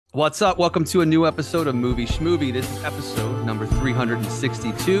What's up? Welcome to a new episode of Movie Schmovie. This is episode number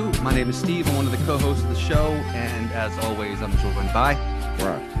 362. My name is Steve. I'm one of the co-hosts of the show, and as always, I'm joined by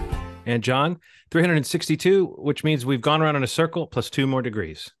Right. And John, 362, which means we've gone around in a circle plus 2 more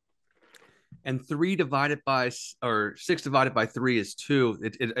degrees. and 6 divided by 3 is 2.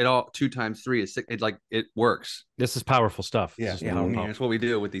 It all 2 times 3 is 6. It works. This is powerful stuff. Yeah, that's what we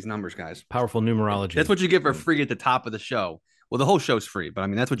do with these numbers, guys. Powerful numerology. That's what you get for free at the top of the show. Well, the whole show's free, but I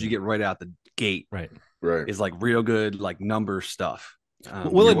mean that's what you get right out the gate. Right. Is like real good number stuff.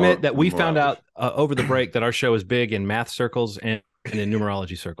 We'll admit that we found out over the break that our show is big in math circles and in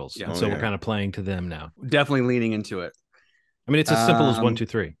numerology circles. Yeah. And so we're kind of playing to them now. Definitely leaning into it. I mean, it's as simple as 1, 2,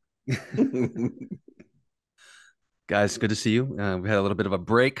 3. Guys, good to see you. We had a little bit of a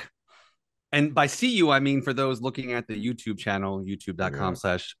break. And by see you, I mean for those looking at the YouTube channel,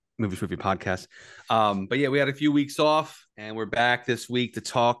 youtube.com/Movie Schmovie Podcast. But yeah, we had a few weeks off, and we're back this week to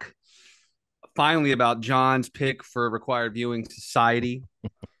talk finally about John's pick for Required Viewing Society,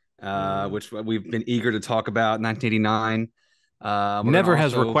 which we've been eager to talk about, 1989. Never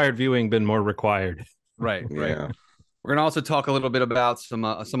has required viewing been more required. Right. Yeah. We're going to also talk a little bit about some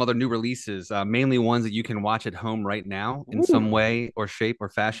other new releases, mainly ones that you can watch at home right now in some way or shape or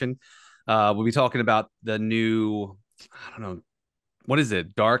fashion. We'll be talking about the new, I don't know, what is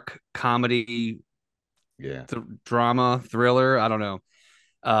it? Dark comedy, drama, thriller. I don't know.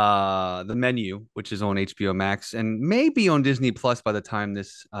 The Menu, which is on HBO Max and maybe on Disney Plus by the time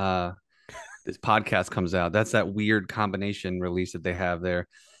this podcast comes out. That's that weird combination release that they have there.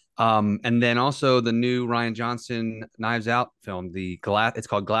 And then also the new Rian Johnson Knives Out film, it's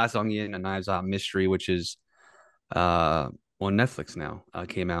called Glass Onion, a Knives Out mystery, which is on Netflix now.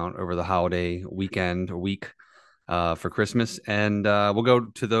 Came out over the holiday weekend or week for Christmas, and we'll go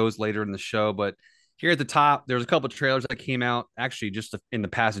to those later in the show. But here at the top, there's a couple of trailers that came out actually just in the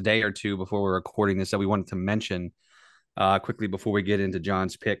past day or two before we're recording this that we wanted to mention quickly before we get into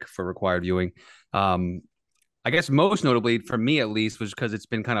John's pick for Required Viewing. I guess most notably for me, at least, was because it's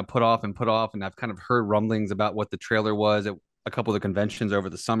been kind of put off, and I've kind of heard rumblings about what the trailer was at a couple of the conventions over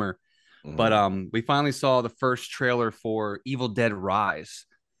the summer. Mm-hmm. But we finally saw the first trailer for Evil Dead Rise,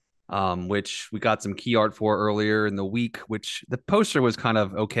 which we got some key art for earlier in the week, which the poster was kind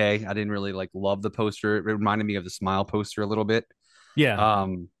of okay. I didn't really love the poster. It reminded me of the Smile poster a little bit. Yeah.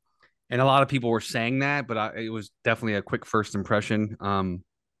 And a lot of people were saying that, but it was definitely a quick first impression.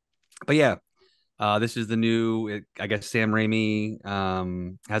 But yeah. This is the new, I guess Sam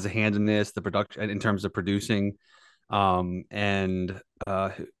Raimi has a hand in this, the production in terms of producing. And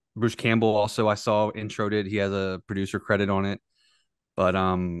Bruce Campbell also I saw introed. He has a producer credit on it. But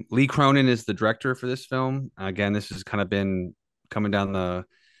Lee Cronin is the director for this film. Again, this has kind of been coming down the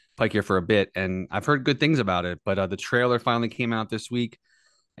pike here for a bit, and I've heard good things about it. But the trailer finally came out this week,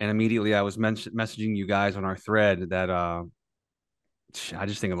 and immediately I was messaging you guys on our thread that I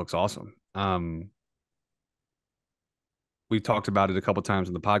just think it looks awesome. We've talked about it a couple times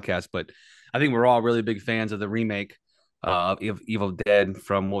on the podcast, but I think we're all really big fans of the remake of Evil Dead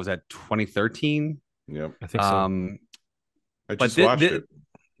from, what was that, 2013? Yep, I think so. I just watched it.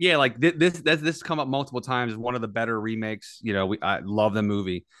 Yeah, this come up multiple times as one of the better remakes. I love the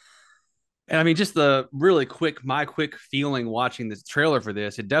movie. And I mean, just my quick feeling watching this trailer for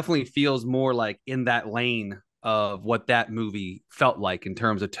this, it definitely feels more like in that lane of what that movie felt like in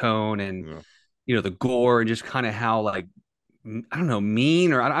terms of tone and, the gore and just kind of how I don't know,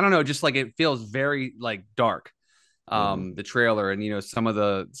 mean, or I don't know, just it feels very dark. The trailer and, some of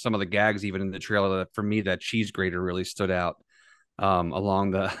the gags even in the trailer that for me, that cheese grater really stood out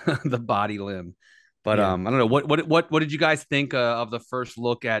along the, the body limb. But I don't know, what did you guys think of the first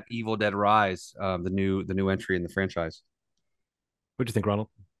look at Evil Dead Rise, the new entry in the franchise? What do you think, Ronald?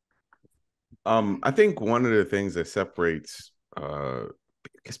 I think one of the things that separates,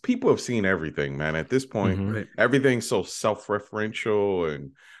 because people have seen everything, man. At this point, everything's so self-referential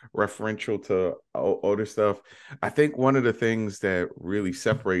and referential to other stuff. I think one of the things that really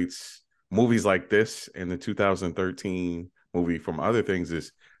separates movies like this and the 2013 movie from other things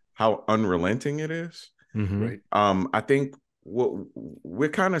is how unrelenting it is. Mm-hmm. Right. I think what we're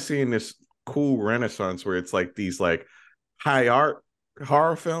kind of seeing this cool renaissance where it's these high art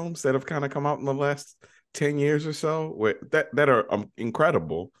horror films that have kind of come out in the last 10 years or so that are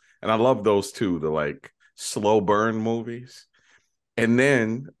incredible, and I love those too, the slow burn movies. And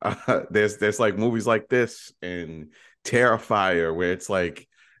then there's movies like this and Terrifier where it's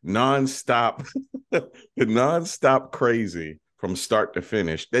nonstop nonstop crazy from start to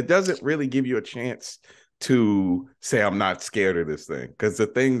finish that doesn't really give you a chance to say I'm not scared of this thing, because the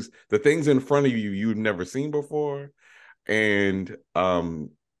things in front of you you've never seen before. And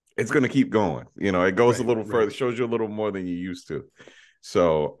it's going to keep going. You know, it goes a little further, right. shows you a little more than you used to.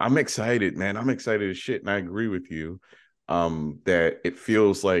 So I'm excited, man. I'm excited as shit. And I agree with you that it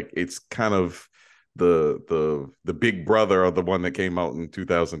feels like it's kind of the big brother of the one that came out in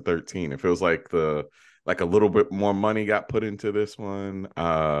 2013. It feels like a little bit more money got put into this one.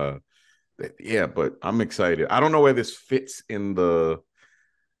 Yeah, but I'm excited. I don't know where this fits in the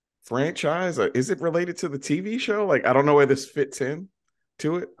franchise. Is it related to the TV show? Like, I don't know where this fits in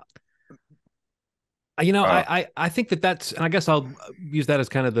to it. You know, I think that's, and I guess I'll use that as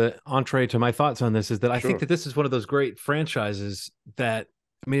kind of the entree to my thoughts on this, is that I think that this is one of those great franchises that,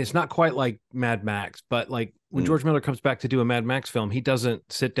 I mean, it's not quite like Mad Max, but like when George Miller comes back to do a Mad Max film, he doesn't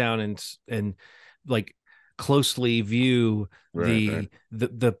sit down and like closely view the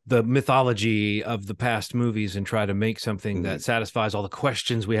mythology of the past movies and try to make something that satisfies all the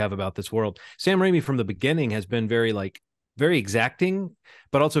questions we have about this world. Sam Raimi from the beginning has been very exacting,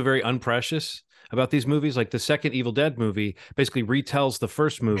 but also very unprecious about these movies. Like the second Evil Dead movie basically retells the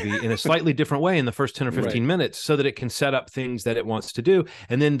first movie in a slightly different way in the first 10 or 15 minutes so that it can set up things that it wants to do.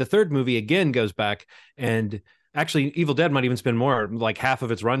 And then the third movie again goes back, and actually Evil Dead might even spend more, like half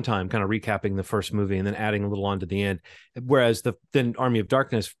of its runtime kind of recapping the first movie and then adding a little on to the end. Whereas then Army of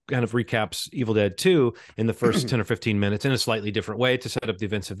Darkness kind of recaps Evil Dead 2 in the first 10 or 15 minutes in a slightly different way to set up the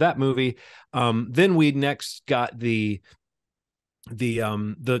events of that movie. Then we next got the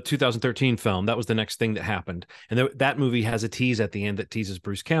 2013 film. That was the next thing that happened, and that movie has a tease at the end that teases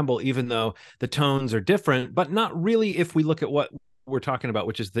Bruce Campbell, even though the tones are different, but not really if we look at what we're talking about,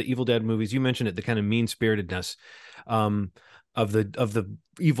 which is the Evil Dead movies. You mentioned it, the kind of mean-spiritedness of the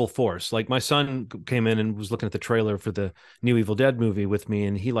evil force. Like my son came in and was looking at the trailer for the new Evil Dead movie with me,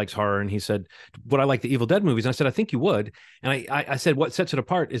 and he likes horror, and he said, would I like the Evil Dead movies? And I said, I think you would. And I said, what sets it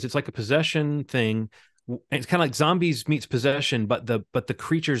apart is it's like a possession thing. It's kind of like zombies meets possession, but the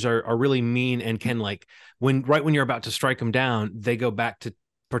creatures are really mean and can, like, when you're about to strike them down, they go back to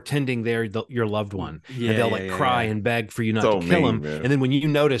pretending they're your loved one, and they'll cry and beg for you not to kill them. Man. And then when you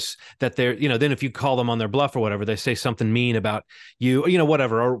notice that they're, then if you call them on their bluff or whatever, they say something mean about you,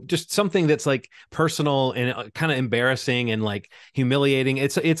 whatever, or just something that's like personal and kind of embarrassing and like humiliating.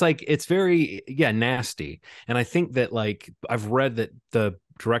 It's like, it's very nasty. And I think that, like, I've read that the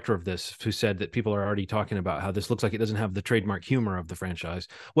director of this, who said that people are already talking about how this looks like it doesn't have the trademark humor of the franchise.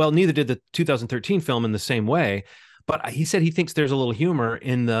 Well, neither did the 2013 film in the same way, but he said he thinks there's a little humor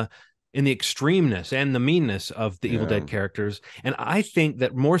in the extremeness and the meanness of the Evil Dead characters. And I think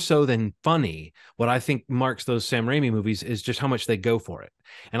that more so than funny, what I think marks those Sam Raimi movies is just how much they go for it.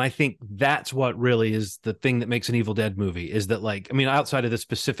 And I think that's what really is the thing that makes an Evil Dead movie, is that, like, I mean, outside of the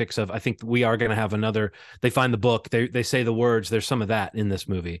specifics of, I think we are going to have another, they find the book, they say the words, there's some of that in this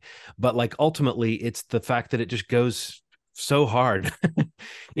movie. But like, ultimately, it's the fact that it just goes so hard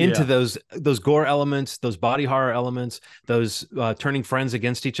into those gore elements, those body horror elements, those turning friends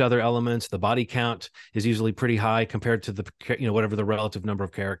against each other elements. The body count is usually pretty high compared to the, whatever the relative number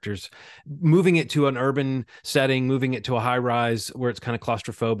of characters. Moving it to an urban setting, moving it to a high rise where it's kind of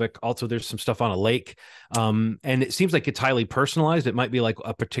claustrophobic. Also, there's some stuff on a lake, and it seems like it's highly personalized. It might be like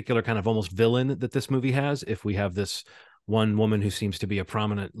a particular kind of almost villain that this movie has, if we have this one woman who seems to be a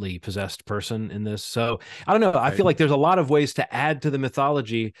prominently possessed person in this. So I don't know. I feel like there's a lot of ways to add to the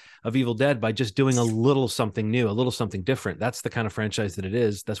mythology of Evil Dead by just doing a little something new, a little something different. That's the kind of franchise that it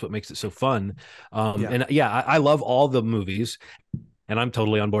is. That's what makes it so fun. And I love all the movies, and I'm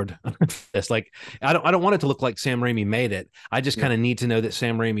totally on board. It's like, I don't want it to look like Sam Raimi made it. I just kind of need to know that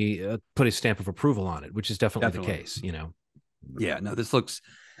Sam Raimi put his stamp of approval on it, which is definitely the case, Yeah, no, this looks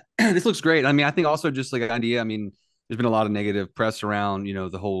great. I mean, I think also just like an idea. I mean, there's been a lot of negative press around,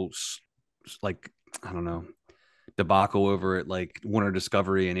 the whole, like, I don't know, debacle over it, like Warner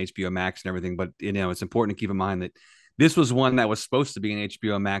Discovery and HBO Max and everything. But, it's important to keep in mind that this was one that was supposed to be an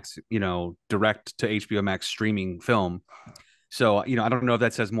HBO Max, direct to HBO Max streaming film. So, I don't know if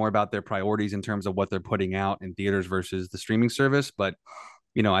that says more about their priorities in terms of what they're putting out in theaters versus the streaming service. But,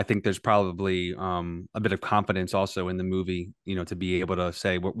 I think there's probably a bit of confidence also in the movie, to be able to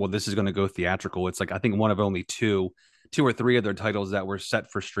say, well, this is going to go theatrical. It's like, I think one of only two or three of their titles that were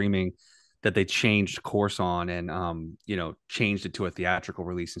set for streaming that they changed course on and, changed it to a theatrical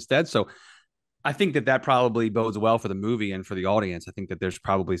release instead. So I think that probably bodes well for the movie and for the audience. I think that there's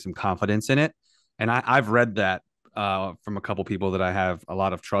probably some confidence in it. And I've read that from a couple people that I have a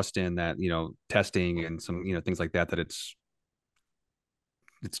lot of trust in, that, testing and some, things like that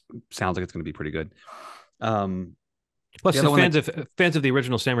it sounds like it's going to be pretty good. Plus, The other one fans of the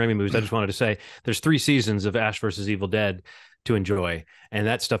original Sam Raimi movies, I just wanted to say there's 3 seasons of Ash versus Evil Dead to enjoy, and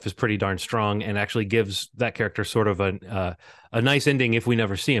that stuff is pretty darn strong, and actually gives that character sort of a nice ending if we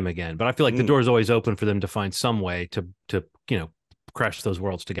never see him again. But I feel like the door is always open for them to find some way to crash those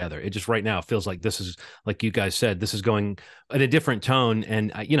worlds together. It just right now feels like this is, like you guys said, this is going at a different tone,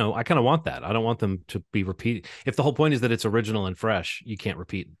 and I kind of want that. I don't want them to be repeated. If the whole point is that it's original and fresh, you can't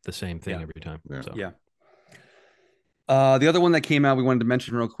repeat the same thing every time. Yeah. So. Yeah. The other one that came out, we wanted to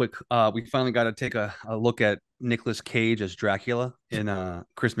mention real quick. We finally got to take a look at Nicolas Cage as Dracula in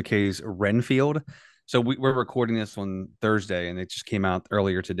Chris McKay's Renfield. So we're recording this on Thursday, and it just came out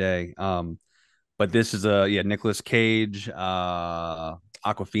earlier today. But this is Nicolas Cage,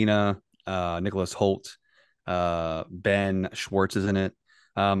 Aquafina, Nicholas Hoult, Ben Schwartz is in it.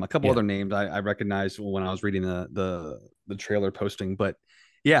 A couple other names I recognized when I was reading the trailer posting. But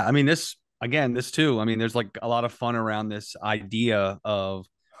yeah, I mean, this too. I mean, there's like a lot of fun around this idea of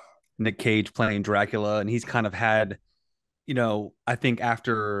Nick Cage playing Dracula, and he's kind of had, I think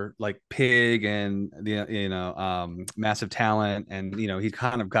after like Pig and Massive Talent, and he's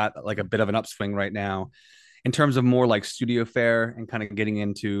kind of got like a bit of an upswing right now in terms of more like studio fare and kind of getting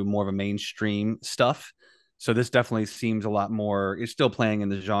into more of a mainstream stuff. So this definitely seems a lot more. It's still playing in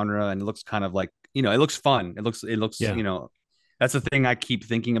the genre, and it looks kind of like it looks fun. It looks that's the thing I keep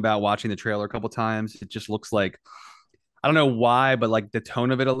thinking about watching the trailer a couple times. It just looks like, I don't know why, but like the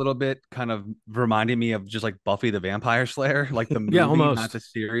tone of it a little bit kind of reminded me of just like Buffy the Vampire Slayer, like the movie, almost. not the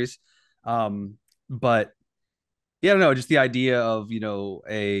series. But yeah, no, just the idea of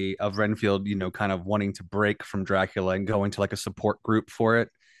of Renfield, kind of wanting to break from Dracula and going to like a support group for it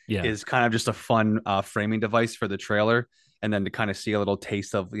is kind of just a fun framing device for the trailer, and then to kind of see a little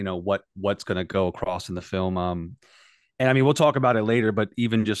taste of what's going to go across in the film. And I mean, we'll talk about it later, but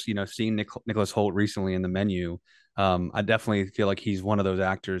even just, seeing Nicholas Hoult recently in The Menu, I definitely feel like he's one of those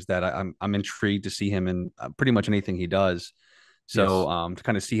actors that I'm intrigued to see him in pretty much anything he does. So to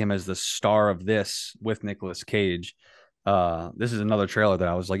kind of see him as the star of this with Nicolas Cage, this is another trailer that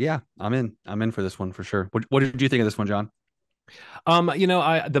I was like, yeah, I'm in for this one for sure. What did you think of this one, John?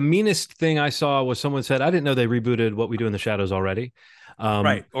 The meanest thing I saw was someone said, I didn't know they rebooted What We Do in the Shadows already.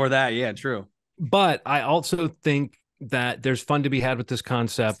 Right. Or that. Yeah, true. But I also think that there's fun to be had with this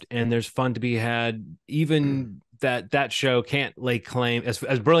concept, and there's fun to be had even that show can't lay claim,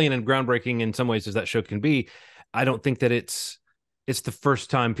 as brilliant and groundbreaking in some ways as that show can be. I don't think that it's the first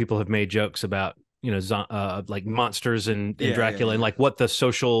time people have made jokes about like monsters and Dracula and like what the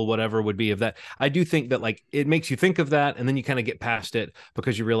social whatever would be of that. I do think that like it makes you think of that, and then you kind of get past it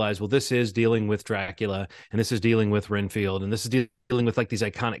because you realize, well, this is dealing with Dracula, and this is dealing with Renfield, and this is dealing with like these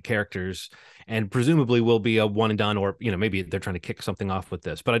iconic characters, and presumably will be a one and done, or maybe they're trying to kick something off with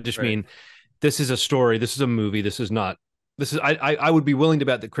this. But I just mean, this is a story, this is a movie, this is not. I would be willing to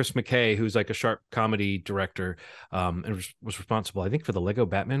bet that Chris McKay, who's like a sharp comedy director, and was responsible, I think, for the Lego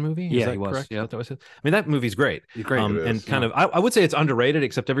Batman movie. Is that he was. Correct? Yeah, that was it. I mean, that movie's great. He's great. And kind of, I would say it's underrated,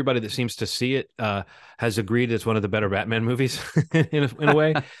 except everybody that seems to see it has agreed it's one of the better Batman movies in a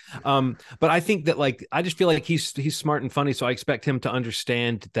way. But I think that I just feel like he's smart and funny, so I expect him to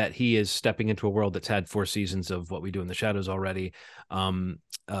understand that he is stepping into a world that's had 4 seasons of What We Do in the Shadows already.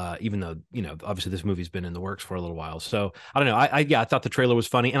 Even though obviously this movie's been in the works for a little while. So I don't know. I thought the trailer was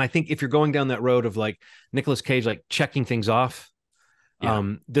funny, and I think if you're going down that road of like Nicolas Cage like checking things off,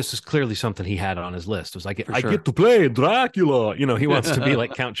 this is clearly something he had on his list. It was like, I get to play Dracula. He wants to be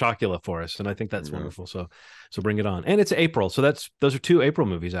like Count Chocula for us, and I think that's wonderful. So bring it on. And it's April, so those are 2 April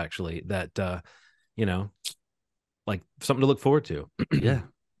movies actually that like something to look forward to. Yeah.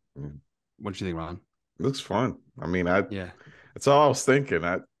 What do you think, Ron? It looks fun. I mean, that's all I was thinking.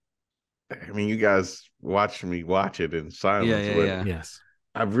 I mean, you guys watch me watch it in silence. Yeah. Yes.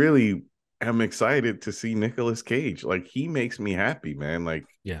 I really am excited to see Nicolas Cage. Like, he makes me happy, man. Like,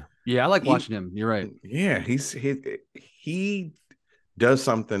 yeah, I like watching him. You're right. Yeah, he does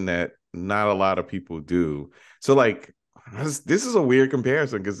something that not a lot of people do. So, like, this is a weird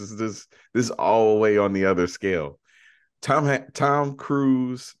comparison because this is all the way on the other scale. Tom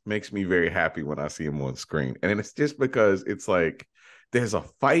Cruise makes me very happy when I see him on screen, and it's just because it's like there's a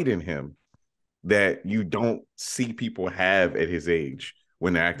fight in him that you don't see people have at his age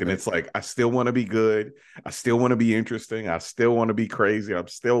when they're acting. Right. It's like, I still want to be good. I still want to be interesting. I still want to be crazy. I'm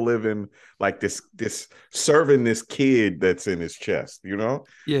still living like this serving this kid that's in his chest, Yeah.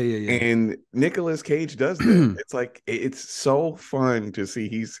 And Nicolas Cage does that. It's like, it's so fun to see.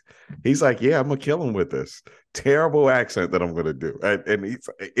 He's like, yeah, I'm going to kill him with this terrible accent that I'm going to do. And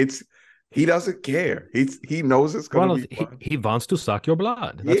it's He doesn't care. He knows it's gonna Ronald, be fun. he wants to suck your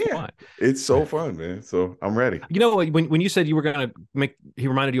blood. That's Yeah, why. it's so fun, man. So I'm ready. You know, when you said you were gonna make, he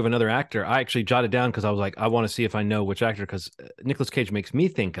reminded you of another actor. I actually jotted down because I was like, I want to see if I know which actor, because Nicolas Cage makes me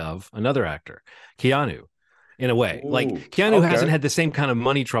think of another actor, Keanu. In a way, like Ooh, Keanu okay. hasn't had the same kind of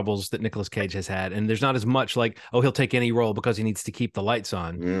money troubles that Nicolas Cage has had, and there's not as much like, oh, he'll take any role because he needs to keep the lights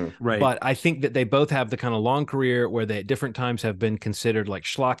on. Yeah. Right. But I think that they both have the kind of long career where they at different times have been considered like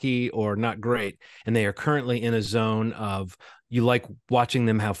schlocky or not great, and they are currently in a zone of you like watching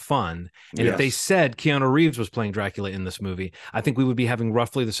them have fun. And if they Yes. said Keanu Reeves was playing Dracula in this movie, I think we would be having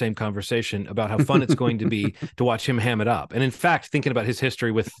roughly the same conversation about how fun it's going to be to watch him ham it up. And in fact, thinking about his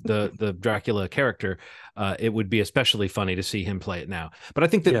history with the Dracula character, it would be especially funny to see him play it now. But I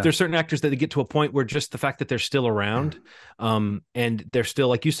think that there's certain actors that they get to a point where just the fact that they're still around, and they're still,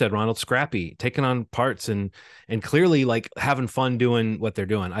 like you said, Ronald, scrappy, taking on parts and clearly like having fun doing what they're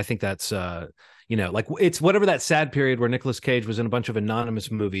doing. I think that's you know, like it's whatever that sad period where Nicolas Cage was in a bunch of anonymous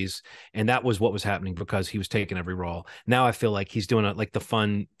movies, and that was what was happening because he was taking every role. Now I feel like he's doing like the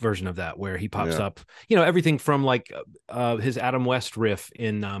fun version of that, where he pops up, you know, everything from like his Adam West riff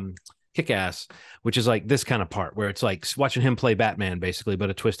in Kick-Ass, which is like this kind of part where it's like watching him play Batman basically, but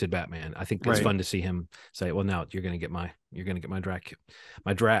a twisted Batman. I think it's fun to see him say, well, now you're going to get my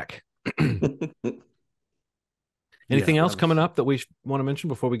Drac. Anything else coming up that we want to mention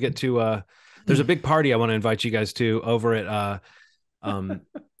before we get to there's a big party I want to invite you guys to over at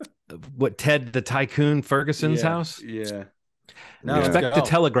what, Ted the Tycoon Ferguson's house? Yeah. No, Expect a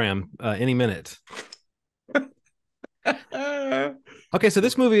telegram any minute. Okay, so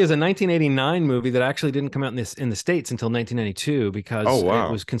this movie is a 1989 movie that actually didn't come out in the States until 1992 because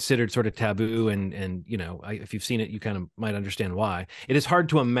it was considered sort of taboo, and you know, if you've seen it, you kind of might understand why. It is hard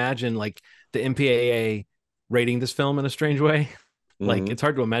to imagine like the MPAA rating this film in a strange way. Like it's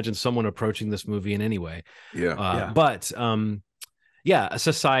hard to imagine someone approaching this movie in any way. But a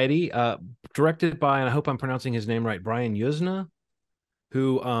Society, directed by, and I hope I'm pronouncing his name right, Brian Yuzna,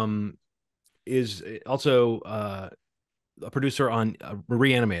 who is also a producer on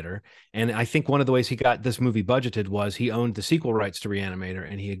Reanimator. And I think one of the ways he got this movie budgeted was he owned the sequel rights to Reanimator,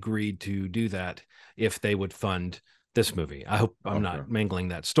 and he agreed to do that if they would fund this movie. I hope I'm not mangling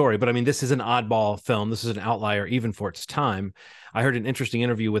that story, but I mean, this is an oddball film. This is an outlier even for its time. I heard an interesting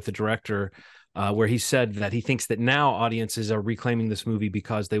interview with the director where he said that he thinks that now audiences are reclaiming this movie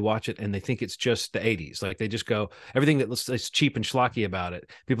because they watch it and they think it's just the 80s. Like they just go, everything that's cheap and schlocky about it,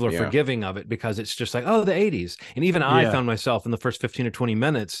 people are forgiving of it because it's just like, oh, the 80s. And even I found myself in the first 15 or 20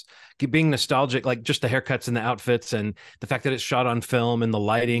 minutes being nostalgic, like just the haircuts and the outfits and the fact that it's shot on film and the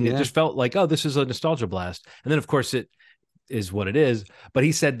lighting. It just felt like, oh, this is a nostalgia blast. And then of course it is what it is. But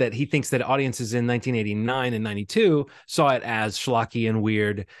he said that he thinks that audiences in 1989 and 92 saw it as schlocky and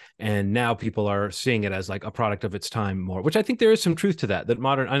weird, and now people are seeing it as like a product of its time more, which I think there is some truth to that.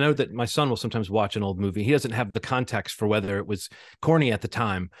 I know that my son will sometimes watch an old movie. He doesn't have the context for whether it was corny at the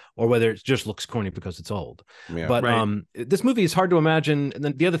time or whether it just looks corny because it's old. But this movie is hard to imagine. And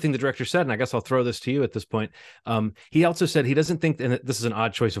then the other thing the director said, and I guess I'll throw this to you at this point, he also said he doesn't think, and this is an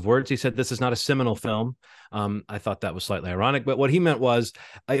odd choice of words, he said this is not a seminal film. I thought that was slightly ironic, but what he meant was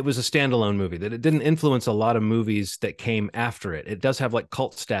it was a standalone movie, that it didn't influence a lot of movies that came after it. It does have like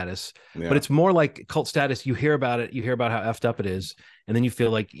cult status, but it's more like cult status. You hear about it, you hear about how effed up it is, and then you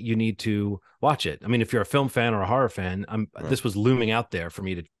feel like you need to watch it. I mean, if you're a film fan or a horror fan, this was looming out there for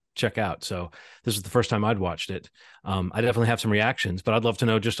me to check out. So this is the first time I'd watched it. I definitely have some reactions, but I'd love to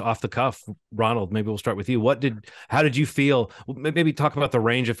know just off the cuff, Ronald, maybe we'll start with you. How did you feel? Maybe talk about the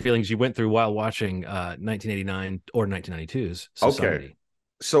range of feelings you went through while watching 1989 or 1992's Society. Okay.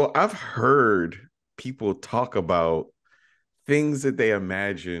 So I've heard people talk about things that they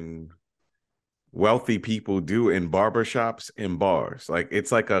imagine wealthy people do in barbershops and bars. Like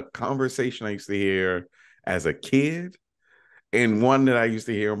it's like a conversation I used to hear as a kid, and one that I used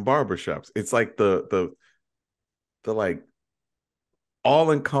to hear in barbershops. It's like the like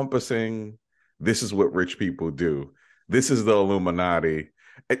all-encompassing, this is what rich people do. This is the Illuminati.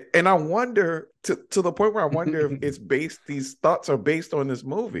 And I wonder, to the point where I wonder if these thoughts are based on this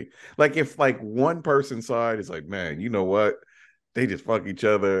movie. Like if like one person saw it, it's like, man, you know what? They just fuck each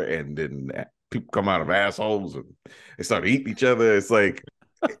other, and then people come out of assholes and they start eating each other. It's like,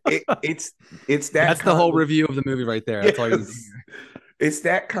 it's that's the whole review of the movie right there. That's all you need to hear. It's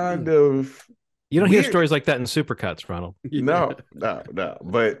that kind of. You don't hear stories like that in Supercuts, Ronald. No.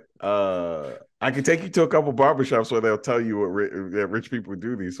 But I can take you to a couple barbershops where they'll tell you that rich people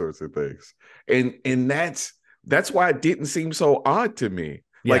do these sorts of things, and that's why it didn't seem so odd to me.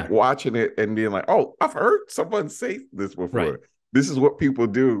 Like watching it and being like, oh, I've heard someone say this before. This is what people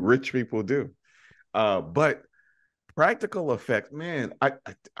do. Rich people do. But practical effects, man,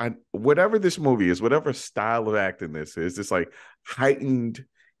 I whatever this movie is, whatever style of acting this is, it's like heightened,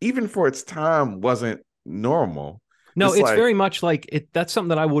 even for its time, wasn't normal. No, it's very much like it. That's something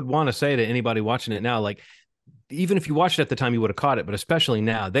that I would want to say to anybody watching it now. Like, even if you watched it at the time, you would have caught it, but especially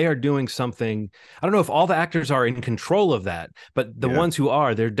now, they are doing something. I don't know if all the actors are in control of that, but the ones who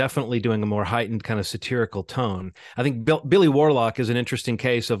are, they're definitely doing a more heightened kind of satirical tone. I think Billy Warlock is an interesting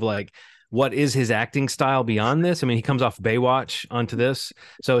case of like, what is his acting style beyond this? I mean, he comes off Baywatch onto this,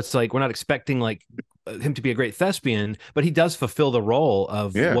 so it's like we're not expecting like him to be a great thespian, but he does fulfill the role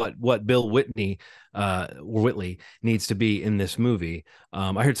of what Bill Whitney Whitley needs to be in this movie.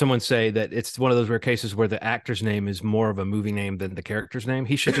 I heard someone say that it's one of those rare cases where the actor's name is more of a movie name than the character's name.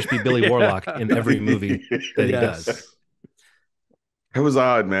 He should just be Billy Warlock in every movie that he does. It was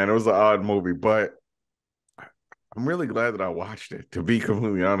odd, man. It was an odd movie, but I'm really glad that I watched it, to be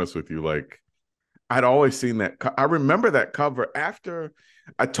completely honest with you. Like, I'd always seen that. I remember that cover after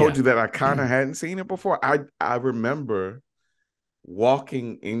I told you that I kind of hadn't seen it before. I remember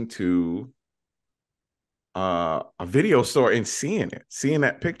walking into a video store and seeing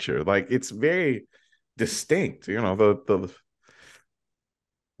that picture. Like, it's very distinct, you know, but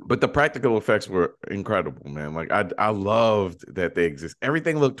the practical effects were incredible, man. Like, I loved that they exist.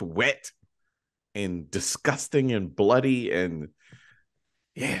 Everything looked wet and disgusting and bloody, and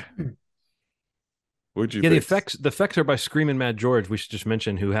what'd you think? The effects are by Screamin' Mad George, we should just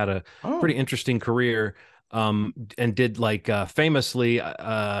mention, who had a pretty interesting career, and did like famously,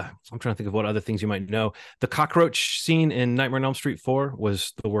 I'm trying to think of what other things you might know. The cockroach scene in Nightmare on Elm Street 4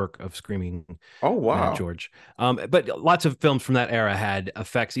 was the work of Screaming Mad George. But lots of films from that era had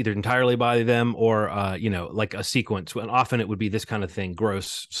effects either entirely by them or you know, like a sequence, and often it would be this kind of thing,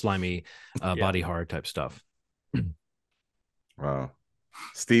 gross, slimy, body horror type stuff. Wow.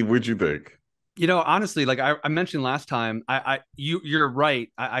 Steve, what'd you think? You know, honestly, like I mentioned last time, you're right.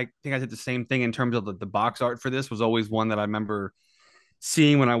 I think I did the same thing in terms of the box art for this was always one that I remember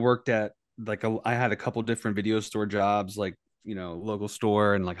seeing when I worked at I had a couple different video store jobs, like, you know, local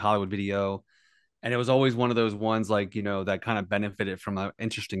store and like Hollywood Video. And it was always one of those ones, like, you know, that kind of benefited from an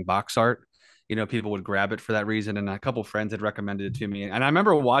interesting box art. You know, people would grab it for that reason. And a couple friends had recommended it to me. And I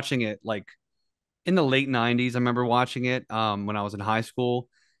remember watching it like in the late 90s. I remember watching it when I was in high school.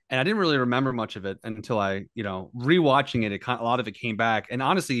 And I didn't really remember much of it until I, you know, rewatching it. A lot of it came back. And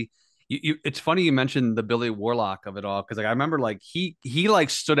honestly, it's funny you mentioned the Billy Warlock of it all, because like I remember like he like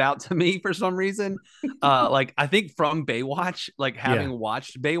stood out to me for some reason. Like I think from Baywatch, like having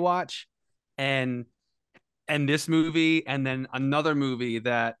watched Baywatch, and this movie, and then another movie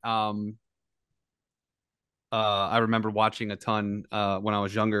that I remember watching a ton when I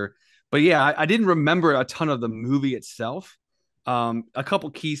was younger. But yeah, I didn't remember a ton of the movie itself. A couple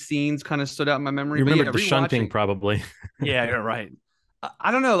key scenes kind of stood out in my memory. You remember the shunting, probably. Yeah, you're right.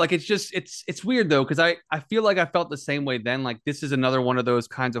 I don't know. Like, it's just it's weird though, because I feel like I felt the same way then. Like, this is another one of those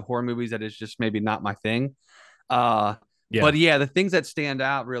kinds of horror movies that is just maybe not my thing. But yeah, the things that stand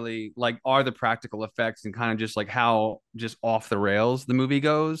out really like are the practical effects and kind of just like how just off the rails the movie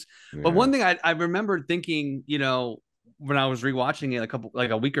goes. Yeah. But one thing I remember thinking, you know, when I was rewatching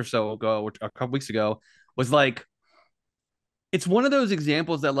it a week or so ago, or a couple weeks ago, was like, it's one of those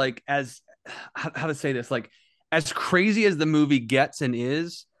examples that like, as how to say this, like as crazy as the movie gets and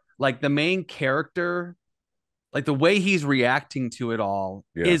is, like the main character, like the way he's reacting to it all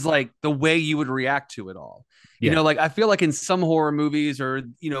is like the way you would react to it all. You know, like I feel like in some horror movies or,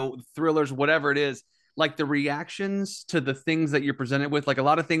 you know, thrillers, whatever it is, like the reactions to the things that you're presented with, like a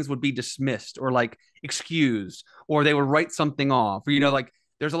lot of things would be dismissed or like excused, or they would write something off, or, you know, like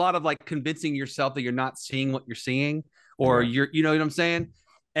there's a lot of like convincing yourself that you're not seeing what you're seeing, or you're, you know what I'm saying?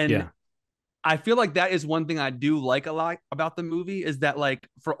 And I feel like that is one thing I do like a lot about the movie, is that like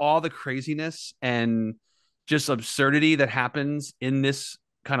for all the craziness and just absurdity that happens in this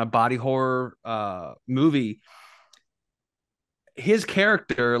kind of body horror movie, his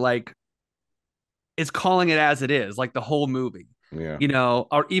character like is calling it as it is, like the whole movie. You know,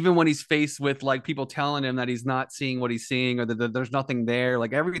 or even when he's faced with like people telling him that he's not seeing what he's seeing, or that there's nothing there,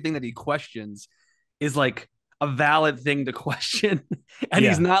 like everything that he questions is like a valid thing to question. And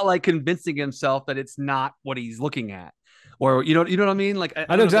he's not like convincing himself that it's not what he's looking at, or you know what I mean? Like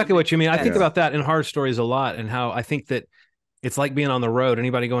I know exactly what you mean. I think about that in horror stories a lot, and how I think that it's like being on the road.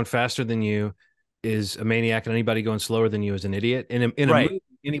 Anybody going faster than you is a maniac, and anybody going slower than you is an idiot. And in a movie,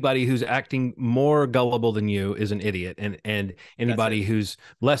 anybody who's acting more gullible than you is an idiot, and anybody who's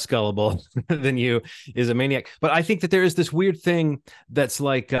less gullible than you is a maniac. But I think that there is this weird thing that's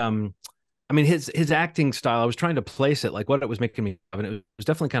like I mean, his acting style, I was trying to place it, like what it was making me of, and it was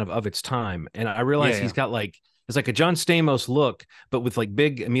definitely kind of its time. And I realized he's got like, it's like a John Stamos look, but with like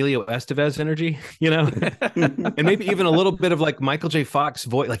big Emilio Estevez energy, you know, and maybe even a little bit of like Michael J. Fox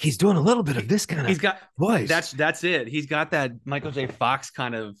voice. Like he's doing a little bit of this kind of he's got voice. That's it. He's got that Michael J. Fox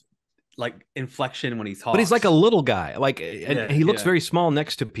kind of like inflection when he talks. But he's like a little guy, like, and he looks very small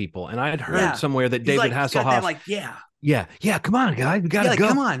next to people. And I had heard somewhere that David like, Hasselhoff, like, come on, guys, we gotta like, go.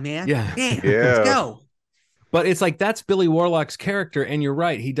 Come on, man, yeah, let's go. But it's like that's Billy Warlock's character, and you're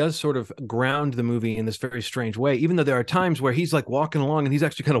right. He does sort of ground the movie in this very strange way, even though there are times where he's like walking along and he's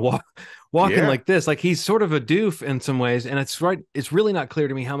actually kind of walking like this, like he's sort of a doof in some ways. And it's right. It's really not clear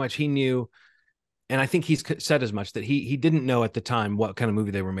to me how much he knew. And I think he's said as much that he didn't know at the time what kind of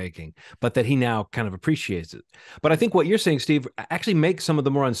movie they were making, but that he now kind of appreciates it. But I think what you're saying, Steve, actually makes some of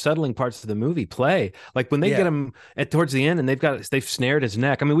the more unsettling parts of the movie play. Like when they get him towards the end and they've snared his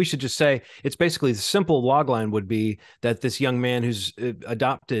neck. I mean, we should just say it's basically the simple log line would be that this young man who's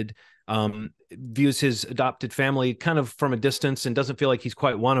adopted views his adopted family kind of from a distance and doesn't feel like he's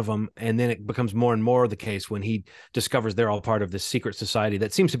quite one of them. And then it becomes more and more the case when he discovers they're all part of this secret society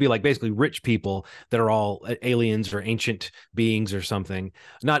that seems to be like basically rich people that are all aliens or ancient beings or something.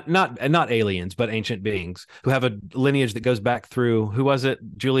 Not aliens, but ancient beings who have a lineage that goes back through, who was it?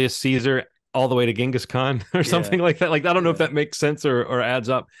 Julius Caesar all the way to Genghis Khan or something like that. Like, I don't know if that makes sense or adds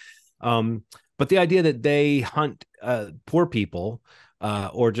up. But the idea that they hunt poor people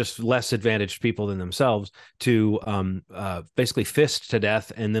or just less advantaged people than themselves to basically fist to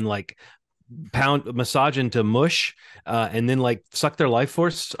death and then like massage into mush and then like suck their life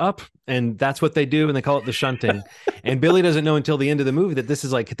force up. And that's what they do. And they call it the shunting. And Billy doesn't know until the end of the movie that this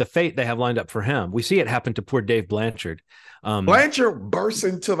is like the fate they have lined up for him. We see it happen to poor Dave Blanchard. Blanchard bursts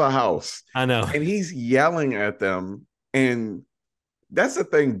into the house. I know. And he's yelling at them. And that's the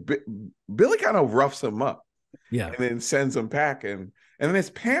thing. Billy kind of roughs him up. Yeah. And then sends him packing. And then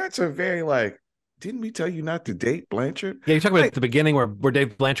his parents are very like, didn't we tell you not to date Blanchard? Yeah, you're talking about at the beginning where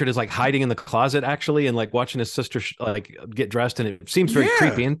Dave Blanchard is like hiding in the closet actually and like watching his sister like get dressed, and it seems very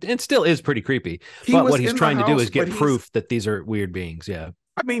creepy and still is pretty creepy. But what he's trying to do is get proof that these are weird beings. Yeah.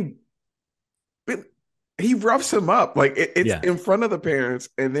 I mean, he roughs him up. Like it's in front of the parents,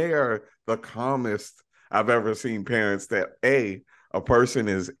 and they are the calmest I've ever seen parents that A, a person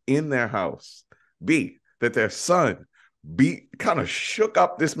is in their house, B, that their son kind of shook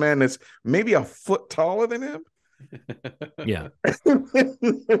up this man that's maybe a foot taller than him. Yeah. And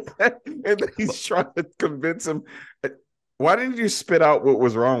then he's trying to convince him. Why didn't you spit out what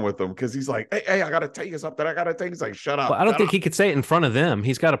was wrong with him? Because he's like, hey, I gotta tell you something. I gotta tell you. He's like, shut up. Well, I don't think he could say it in front of them.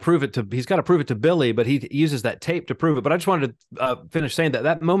 He's got to prove it to Billy, but he uses that tape to prove it. But I just wanted to finish saying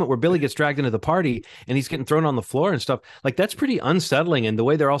that moment where Billy gets dragged into the party and he's getting thrown on the floor and stuff, like that's pretty unsettling. And the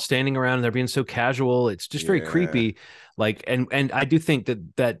way they're all standing around and they're being so casual, it's just very creepy. Like, and I do think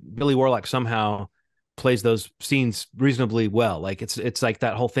that Billy Warlock somehow plays those scenes reasonably well. Like it's like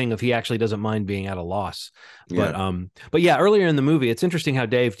that whole thing of he actually doesn't mind being at a loss. But yeah, earlier in the movie, it's interesting how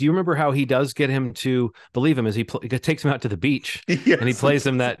Dave, do you remember how he does get him to believe him as he takes him out to the beach and he plays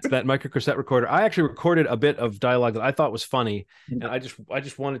him that microcassette recorder. I actually recorded a bit of dialogue that I thought was funny. And I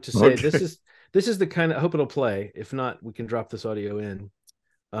just wanted to say, this is the kind of, I hope it'll play. If not, we can drop this audio in.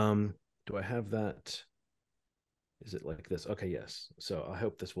 Do I have that? Is it like this? Okay. Yes. So I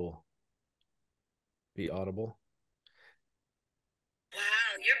hope this will be audible. Wow,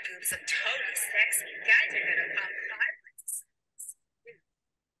 your boobs are totally sexy. Guys are gonna pop high.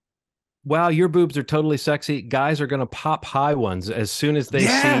 Wow, your boobs are totally sexy. Guys are gonna pop high ones as soon as they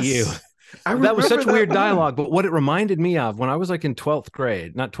see you. That was such weird dialogue, but what it reminded me of when I was like in 12th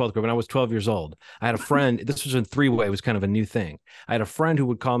grade, not 12th grade, when I was 12 years old, I had a friend, this was in three-way, it was kind of a new thing. I had a friend who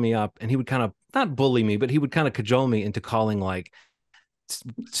would call me up and he would kind of, not bully me, but he would kind of cajole me into calling like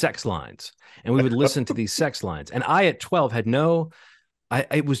sex lines, and we would listen to these sex lines. And I at 12 had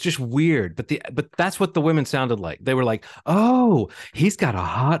it was just weird, but that's what the women sounded like. They were like, "Oh, he's got a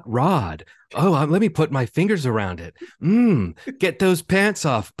hot rod. Oh, let me put my fingers around it. Get those pants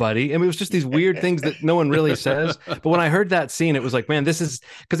off, buddy." And it was just these weird things that no one really says. But when I heard that scene, it was like, man, this is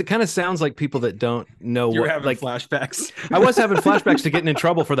because it kind of sounds like people that don't know. You're having flashbacks. I was having flashbacks to getting in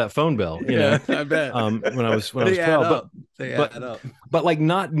trouble for that phone bill. You know, I bet. When I was 12, but like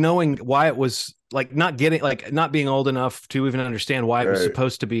not knowing why it was. Like not being old enough to even understand why it was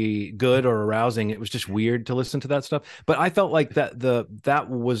supposed to be good or arousing. It was just weird to listen to that stuff. But I felt like that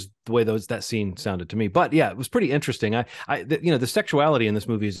was the way that scene sounded to me. But yeah, it was pretty interesting. The sexuality in this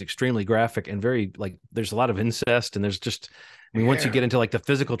movie is extremely graphic and very like there's a lot of incest and there's just I mean, once you Yeah. get into like the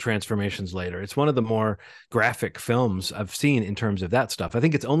physical transformations later, it's one of the more graphic films I've seen in terms of that stuff. I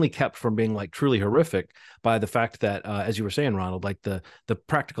think it's only kept from being like truly horrific by the fact that, as you were saying, Ronald, like the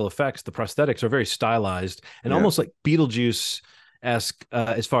practical effects, the prosthetics are very stylized and Yeah. almost like Beetlejuice-esque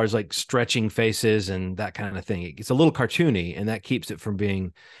as far as like stretching faces and that kind of thing. It's a little cartoony, and that keeps it from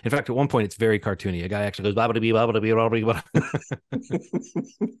being. In fact, at one point, it's very cartoony. A guy actually goes blah blah blah blah blah blah blah.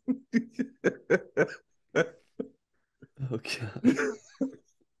 Oh god.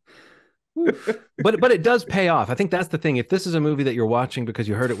 But it does pay off. I think that's the thing. If this is a movie that you're watching because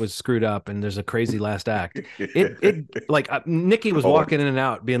you heard it was screwed up and there's a crazy last act, it like Nikki was walking in and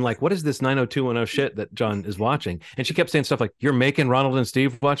out being like, what is this 90210 shit that John is watching? And she kept saying stuff like, you're making Ronald and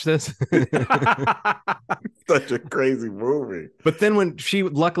Steve watch this? Such a crazy movie. But then when she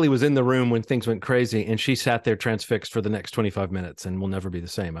luckily was in the room when things went crazy, and she sat there transfixed for the next 25 minutes and will never be the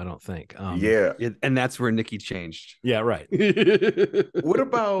same, I don't think. Yeah. And that's where Nikki changed. Yeah, right. What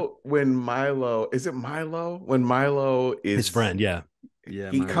about when Milo, is it Milo? When Milo is His friend, yeah. Yeah.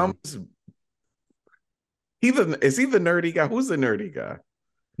 he Milo. comes, is he the nerdy guy? Who's the nerdy guy?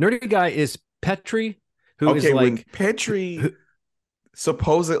 Nerdy guy is Petrie, who is Okay, when like, Petrie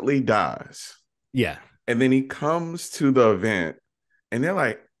supposedly dies, yeah. and then he comes to the event, and they're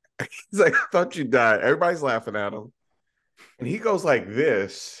like, he's like, I thought you died. Everybody's laughing at him. And he goes like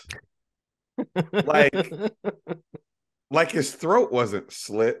this, like his throat wasn't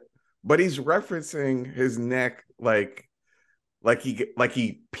slit, but he's referencing his neck like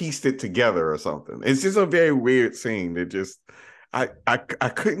he pieced it together or something. It's just a very weird scene that just I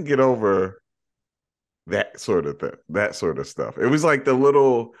couldn't get over that sort of thing, that sort of stuff. It was like the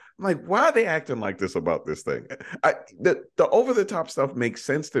little, I'm like, why are they acting like this about this thing? The over the top stuff makes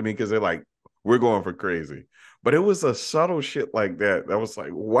sense to me because they're like, we're going for crazy. But it was a subtle shit like that. I was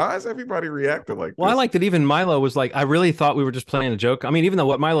like, why is everybody reacting like Well, this? I like that even Milo was like, I really thought we were just playing a joke. I mean, even though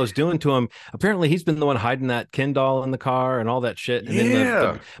what Milo's doing to him, apparently he's been the one hiding that Ken doll in the car and all that shit. And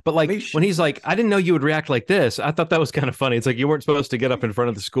then but like when he's like, I didn't know you would react like this. I thought that was kind of funny. It's like you weren't supposed to get up in front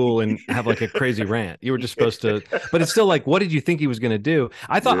of the school and have like a crazy rant. You were just supposed to, but it's still like, what did you think he was going to do?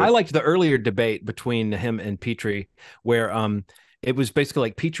 I thought I liked the earlier debate between him and Petrie, where it was basically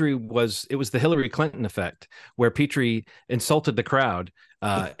like it was the Hillary Clinton effect, where Petrie insulted the crowd,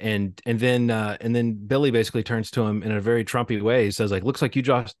 and then Billy basically turns to him in a very Trumpy way. He says like, "Looks like you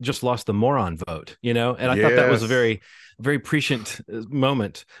just lost the moron vote," you know. And I thought that was a very very prescient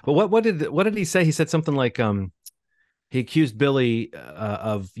moment. But what did he say? He said something like he accused Billy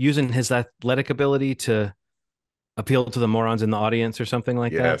of using his athletic ability to appeal to the morons in the audience or something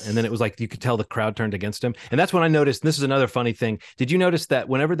like that. And then it was like you could tell the crowd turned against him. And that's when I noticed, and this is another funny thing. Did you notice that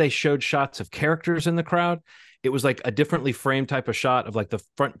whenever they showed shots of characters in the crowd, it was like a differently framed type of shot of like the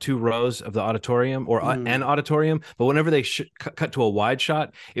front two rows of the auditorium or an auditorium. But whenever they cut to a wide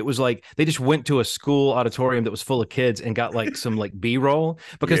shot, it was like they just went to a school auditorium that was full of kids and got like some like B-roll,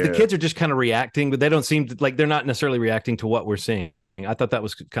 because the kids are just kind of reacting, but they don't seem to, like they're not necessarily reacting to what we're seeing. I thought that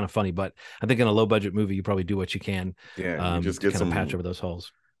was kind of funny, but I think in a low budget movie, you probably do what you can. Yeah, you just get some patch over those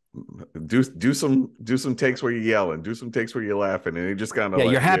holes. Do some takes where you're yelling, do some takes where you're laughing, and it just kind of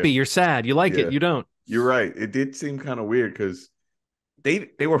you're happy, you're sad, you like it, you don't. You're right. It did seem kind of weird because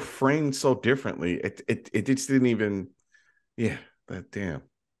they were framed so differently. It just didn't even, that damn.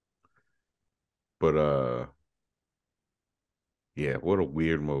 But what a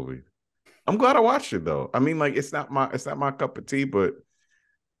weird movie. I'm glad I watched it though. I mean, like it's not my cup of tea, but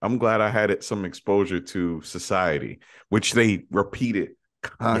I'm glad I had some exposure to society, which they repeated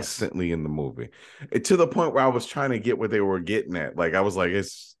constantly in the movie, to the point where I was trying to get what they were getting at. Like I was like,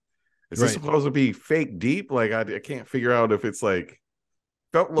 is this supposed to be fake deep? Like I can't figure out if it's like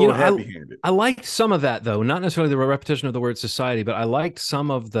felt a little heavy-handed. I liked some of that though, not necessarily the repetition of the word society, but I liked some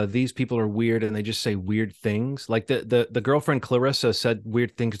of these people are weird and they just say weird things. Like the girlfriend Clarissa said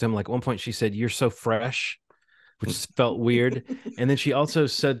weird things to him. Like at one point she said, "You're so fresh," which felt weird. And then she also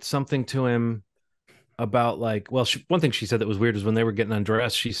said something to him about like, well, one thing she said that was weird was when they were getting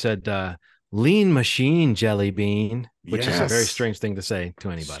undressed, she said, "Lean machine, jelly bean," which is a very strange thing to say to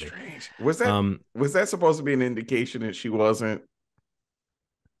anybody. Strange. Was that supposed to be an indication that she wasn't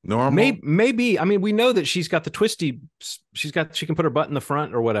normal? Maybe. I mean, we know that she's got the twisty. She can put her butt in the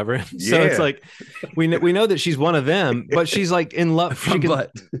front or whatever. So it's like we know that she's one of them, but she's like in love. Front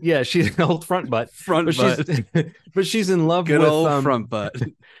butt. Yeah, she's an old front butt. But she's in love Good with old front butt.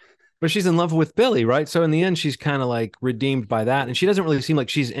 But she's in love with Billy, right? So in the end, she's kind of like redeemed by that, and she doesn't really seem like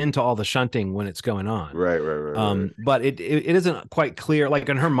she's into all the shunting when it's going on. Right. But it isn't quite clear. Like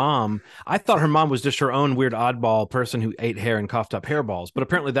in her mom, I thought her mom was just her own weird oddball person who ate hair and coughed up hairballs. But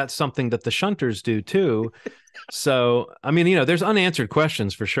apparently, that's something that the shunters do too. So I mean, there's unanswered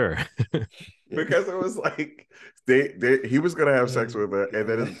questions for sure. Because it was like he was gonna have sex with her, and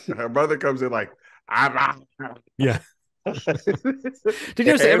then her mother comes in like, Yeah. Did you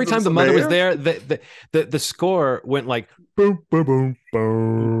notice that every time the mother was there, the score went like boom, boom,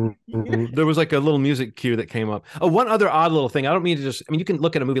 boom, boom. There was like a little music cue that came up. Oh, one other odd little thing. I don't mean to just. I mean, you can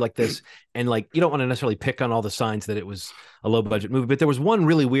look at a movie like this and like you don't want to necessarily pick on all the signs that it was a low budget movie, but there was one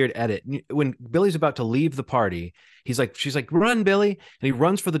really weird edit when Billy's about to leave the party. She's like, run, Billy. And he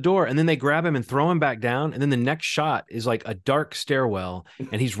runs for the door and then they grab him and throw him back down. And then the next shot is like a dark stairwell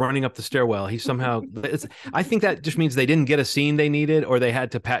and he's running up the stairwell. I think that just means they didn't get a scene they needed or they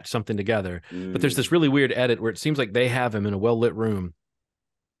had to patch something together. But there's this really weird edit where it seems like they have him in a well-lit room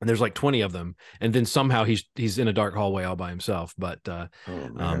and there's like 20 of them. And then somehow he's in a dark hallway all by himself. But,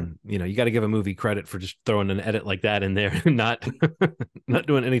 you got to give a movie credit for just throwing an edit like that in there and not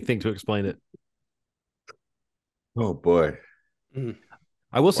doing anything to explain it. oh boy.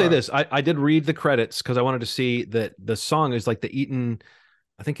 I will say this. I did read the credits because I wanted to see that the song is like the Eton,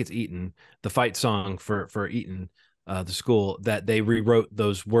 I think it's Eton, the fight song for Eton, the school, that they rewrote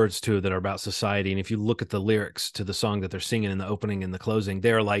those words to that are about society. And if you look at the lyrics to the song that they're singing in the opening and the closing,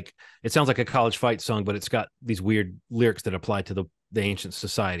 they're like, it sounds like a college fight song, but it's got these weird lyrics that apply to the ancient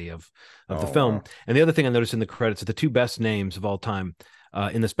society of the film. Wow. And the other thing I noticed in the credits are the two best names of all time.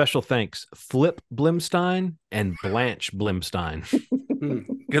 In the special thanks, Flip Blimstein and Blanche Blimstein.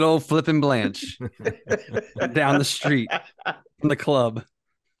 Good old Flip and Blanche down the street from the club.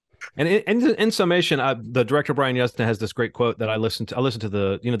 And in summation, the director Brian Yuzna has this great quote that I listened to. I listened to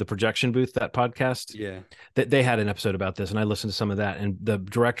the Projection Booth, that podcast. Yeah, that they had an episode about this, and I listened to some of that. And the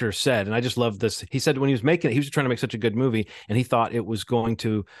director said, and I just love this. He said when he was making it, he was trying to make such a good movie, and he thought it was going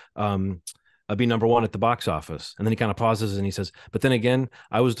to be number one at the box office. And then he kind of pauses and he says, "But then again,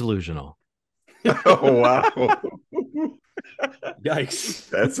 I was delusional." Oh wow! Yikes!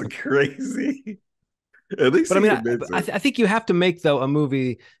 That's crazy. At least, but I mean, I think you have to make though a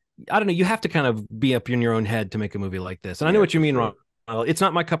movie. I don't know. You have to kind of be up in your own head to make a movie like this. And I know what you mean, Ron. It's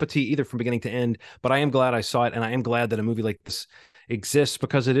not my cup of tea either from beginning to end, but I am glad I saw it. And I am glad that a movie like this exists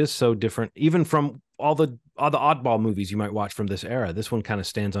because it is so different, even from all the oddball movies you might watch from this era. This one kind of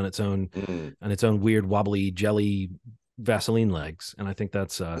stands on its own, on its own weird, wobbly, jelly Vaseline legs. And I think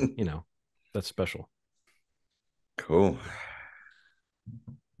that's, that's special. Cool.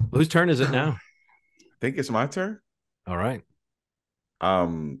 Whose turn is it now? I think it's my turn. All right.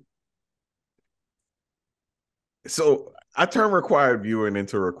 So I turn required viewing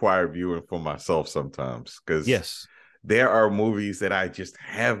into required viewing for myself sometimes because there are movies that I just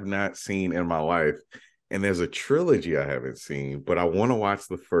have not seen in my life, and there's a trilogy I haven't seen, but I want to watch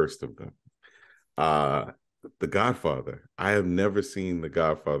the first of them. The Godfather. I have never seen the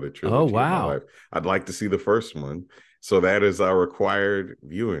Godfather trilogy in my life. I'd like to see the first one. So that is our required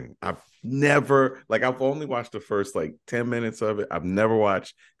viewing. I've only watched the first 10 minutes of it. I've never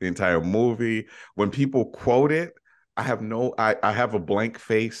watched the entire movie. When people quote it, I have a blank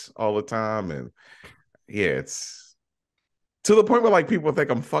face all the time. And it's to the point where people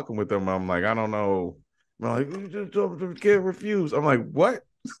think I'm fucking with them. I'm like, I don't know. I'm like, you just can't refuse. I'm like, what?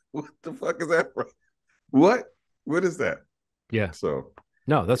 What the fuck is that from? What is that? Yeah. So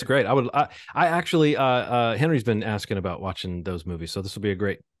no, that's great. I actually Henry's been asking about watching those movies, so this will be a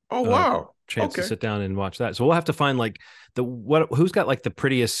great chance to sit down and watch that. So we'll have to find who's got the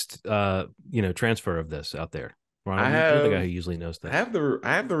prettiest transfer of this out there. Ronald, you're the guy who usually knows that. I have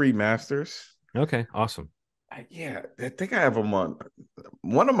the remasters. Okay, awesome. I think I have them on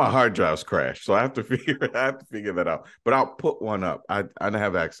one of my hard drives crashed, so I have to figure that out. But I'll put one up. I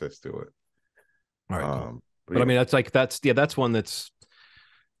have access to it. All right, cool. But I mean, that's one that's.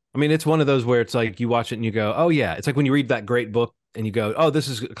 I mean, it's one of those where it's like you watch it and you go, oh yeah. It's like when you read that great book and you go, oh, this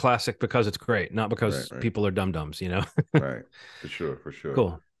is a classic because it's great, not because people are dum-dums, Right. For sure.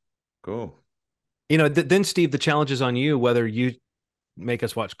 Cool. Then Steve, the challenge is on you whether you make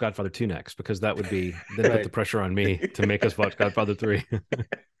us watch Godfather 2 next, because that would be then put the pressure on me to make us watch Godfather 3.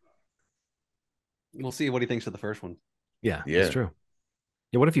 We'll see what he thinks of the first one. Yeah, that's true.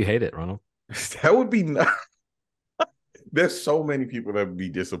 Yeah, what if you hate it, Ronald? That would be nice. There's so many people that would be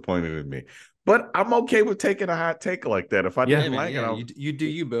disappointed in me, but I'm okay with taking a hot take like that. If I didn't like it, you do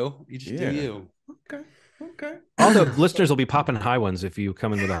you, boo. You just do you. Okay. All the listeners will be popping high ones if you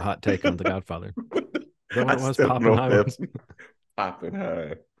come in with a hot take on The Godfather. That was popping high ones. Popping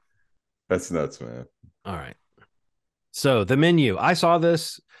high. That's nuts, man. All right. So the menu. I saw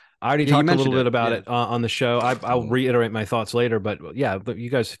this. I already Yeah, you talked a little mentioned bit it. about Yeah. it on the show. I'll reiterate my thoughts later, but yeah, but you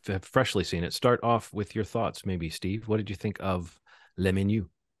guys have freshly seen it. Start off with your thoughts, maybe Steve. What did you think of Le Menu?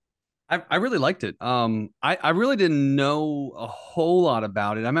 I really liked it. I really didn't know a whole lot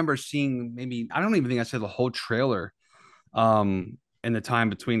about it. I remember seeing maybe I don't even think I saw the whole trailer in the time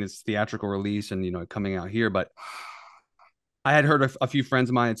between its theatrical release and coming out here, but I had heard a few friends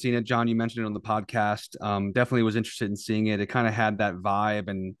of mine had seen it. John, you mentioned it on the podcast. Definitely was interested in seeing it. It kind of had that vibe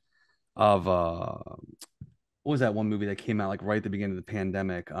and of what was that one movie that came out like right at the beginning of the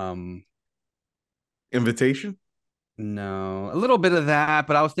pandemic? Invitation? No, a little bit of that,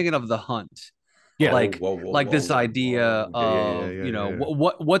 but I was thinking of The Hunt. Yeah. Like this idea Yeah,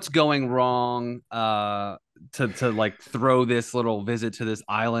 of what's going wrong to like throw this little visit to this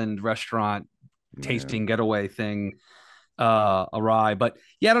island restaurant tasting getaway thing awry. But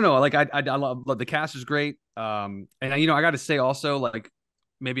yeah, I don't know, like I love the cast is great. And I got to say also, like,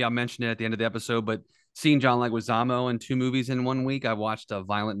 maybe I'll mention it at the end of the episode, but seeing John Leguizamo in 2 movies in 1 week. I watched a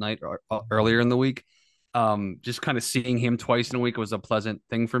Violent Night earlier in the week. Just kind of seeing him twice in a week was a pleasant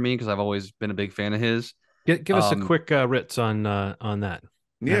thing for me because I've always been a big fan of his. Give us a quick ritz on that.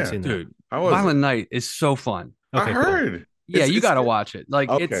 Yeah, dude, how was Violent it? Night is so fun. I Okay, heard. Yeah, you got to watch it. Like,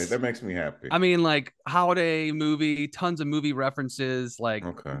 okay, that makes me happy. I mean, like holiday movie, tons of movie references, like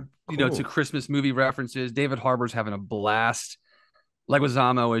to Christmas movie references. David Harbour's having a blast.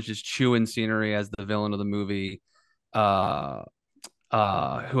 Leguizamo is just chewing scenery as the villain of the movie. Who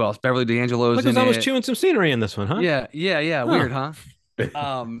else? Beverly D'Angelo's in it. Leguizamo's chewing some scenery in this one, huh? Yeah. Huh. Weird, huh?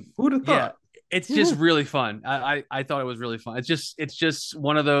 Who'd have thought? Yeah, it's just really fun. I thought it was really fun. It's just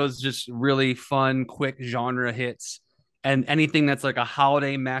one of those just really fun, quick genre hits. And anything that's like a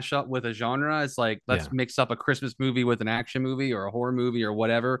holiday mashup with a genre, it's like let's mix up a Christmas movie with an action movie or a horror movie or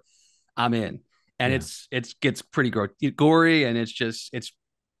whatever. I'm in, and it gets pretty gory, and it's just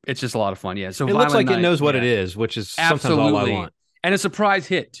a lot of fun. Yeah, so it looks like Night, it knows what it is, which is sometimes absolutely all I want. And a surprise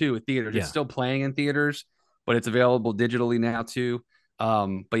hit too at theaters. Yeah. It's still playing in theaters, but it's available digitally now too.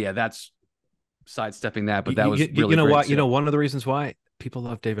 But yeah, that's sidestepping that. But that was really you know great what? You know, one of the reasons why people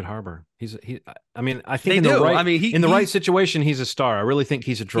love David Harbour. I mean, I think they in do. the right, I mean, in the right situation, he's a star. I really think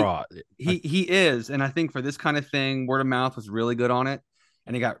he's a draw. He is, and I think for this kind of thing, word of mouth was really good on it,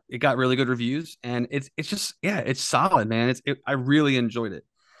 and it got really good reviews, and it's just it's solid, man. I really enjoyed it.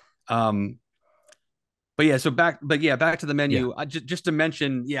 Back to the menu. Yeah. Just to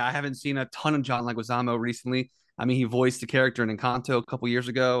mention, I haven't seen a ton of John Leguizamo recently. I mean, he voiced the character in Encanto a couple years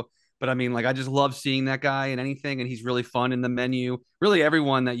ago, but I mean, like, I just love seeing that guy in anything, and he's really fun in the menu. Really,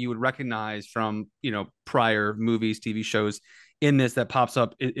 everyone that you would recognize from prior movies, TV shows in this that pops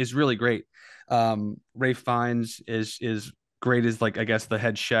up is really great. Ralph Fiennes is great as, like, I guess the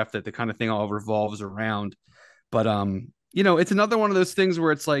head chef that the kind of thing all revolves around. But it's another one of those things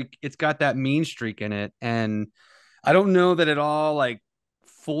where it's like it's got that mean streak in it, and I don't know that it all like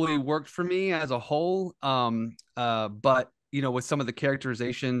fully worked for me as a whole. But with some of the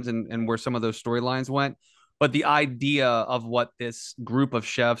characterizations and where some of those storylines went, but the idea of what this group of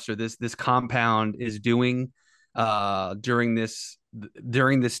chefs or this compound is doing during this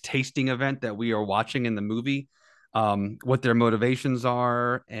tasting event that we are watching in the movie, what their motivations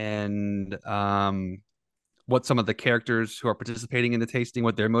are, and what some of the characters who are participating in the tasting,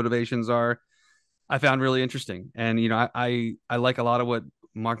 what their motivations are, I found really interesting. And I like a lot of what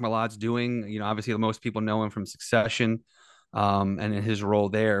Mark Millad's doing. Obviously most people know him from Succession, and in his role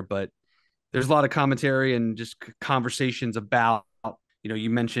there, but there's a lot of commentary and just conversations about, you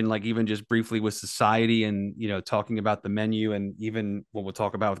mentioned, like, even just briefly with society and, talking about the menu, and even what we'll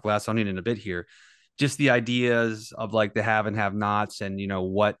talk about with Glass Onion in a bit here, just the ideas of like the have and have nots, and,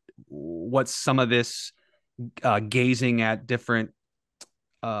 what some of this gazing at different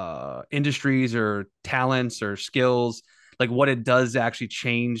industries or talents or skills, like what it does actually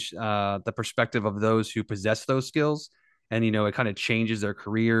change the perspective of those who possess those skills. And, it kind of changes their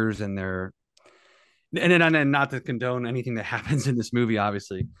careers and and not to condone anything that happens in this movie,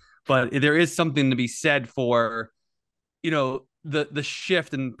 obviously, but there is something to be said for, the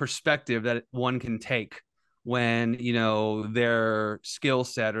shift in perspective that one can take when, their skill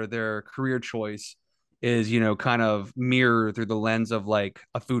set or their career choice is, kind of mirrored through the lens of like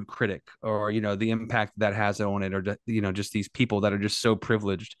a food critic, or, the impact that has on it, or, just these people that are just so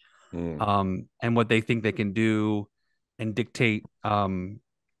privileged, and what they think they can do and dictate around,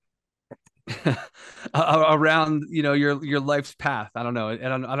 your life's path. I don't know.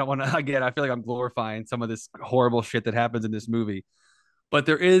 And I don't want to, again, I feel like I'm glorifying some of this horrible shit that happens in this movie, But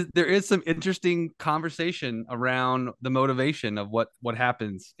there is some interesting conversation around the motivation of what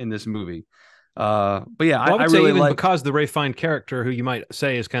happens in this movie. But yeah, Well, I I would say really even like. because the Ray Fiennes character, who you might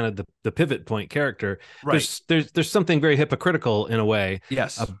say is kind of the pivot point character, Right. there's something very hypocritical in a way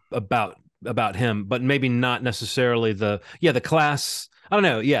Yes. about him, but maybe not necessarily the class. I don't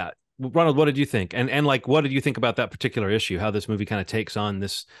know. Yeah, Ronald, what did you think? And like, what did you think about that particular issue? How this movie kind of takes on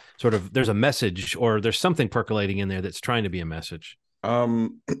this sort of there's a message or there's something percolating in there that's trying to be a message.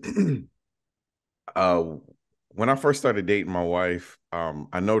 Um, uh, when I first started dating my wife,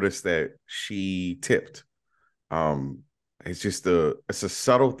 I noticed that she tipped. Um, it's a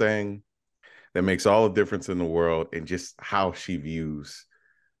subtle thing that makes all the difference in the world, and just how she views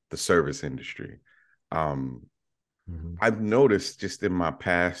the service industry. Um, I've noticed just in my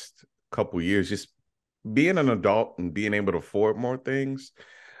past couple years, just being an adult and being able to afford more things,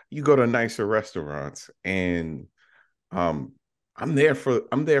 you go to nicer restaurants, and um, I'm there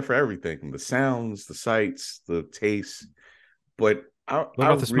for everything: the sounds, the sights, the taste. But What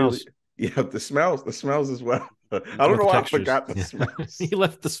I about the really, smells yeah, the smells as well. I don't or know the why I textures? forgot the Yeah. smells. He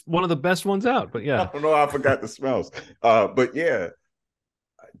left this one of the best ones out, but I yeah. don't know why I forgot the smells. But yeah,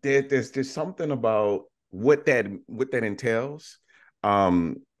 there's just something about what that entails,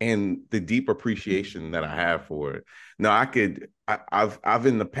 and the deep appreciation that I have for it. Now I've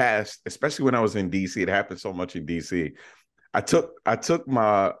in the past, especially when I was in DC, it happened so much in DC. I took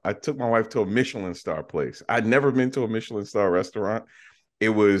my wife to a Michelin star place. I'd never been to a Michelin star restaurant. It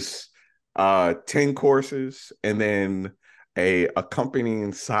was 10 courses and then a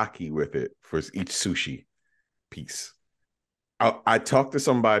accompanying sake with it for each sushi piece. I talked to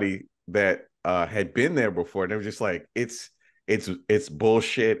somebody that had been there before, and they were just like, it's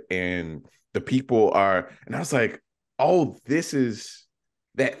bullshit, and the people are, and I was like, oh, this is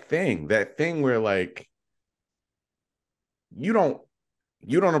that thing where like you don't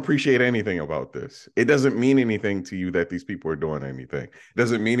you don't appreciate anything about this. It doesn't mean anything to you that these people are doing anything. It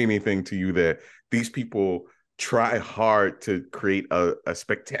doesn't mean anything to you that these people try hard to create a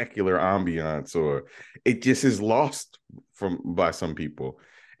spectacular ambiance, or it just is lost from by some people.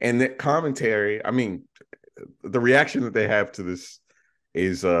 And that commentary, I mean, the reaction that they have to this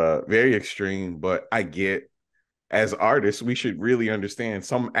is very extreme, but I get, as artists, we should really understand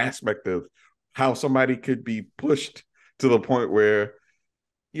some aspect of how somebody could be pushed to the point where,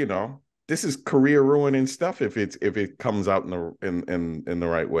 you know, this is career ruining stuff if it comes out in in the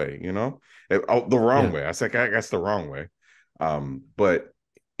right way, you know. The wrong Yeah. way. I said I guess the wrong way. But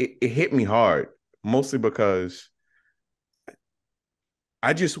it hit me hard, mostly because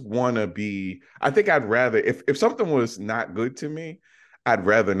I just want to be, I think I'd rather, if something was not good to me, I'd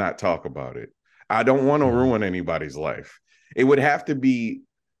rather not talk about it. I don't want to ruin anybody's life. It would have to be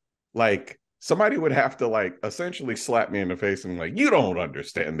like, somebody would have to like essentially slap me in the face and like, you don't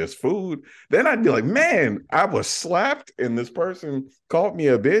understand this food. Then I'd be like, man, I was slapped and this person called me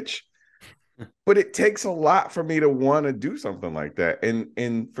a bitch. But it takes a lot for me to want to do something like that.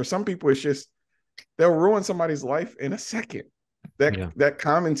 And for some people, it's just, they'll ruin somebody's life in a second. That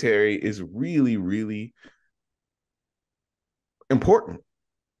commentary is really, really important.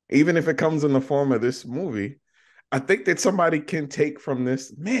 Even if it comes in the form of this movie, I think that somebody can take from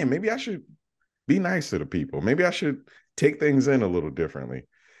this, man, maybe I should be nicer to people. Maybe I should take things in a little differently.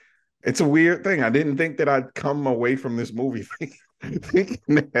 It's a weird thing. I didn't think that I'd come away from this movie thinking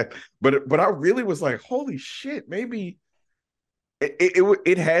that, but I really was like, holy shit, maybe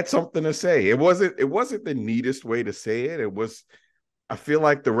it had something to say. It wasn't the neatest way to say it. It was, I feel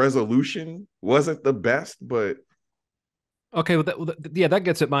like the resolution wasn't the best, but Okay, well, yeah, that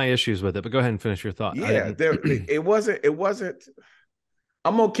gets at my issues with it. But go ahead and finish your thought. I yeah, didn't. it wasn't.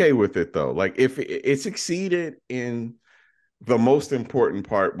 I'm okay with it though. Like if it succeeded in the most important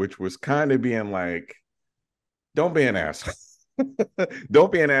part, which was kind of being like, don't be an asshole.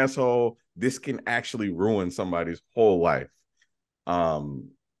 Don't be an asshole. This can actually ruin somebody's whole life. Um,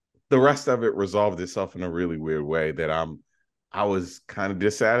 the rest of it resolved itself in a really weird way that I was kind of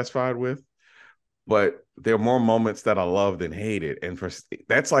dissatisfied with. But there are more moments that I loved and hated. And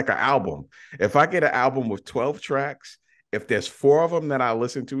that's like an album. If I get an album with 12 tracks, if there's 4 of them that I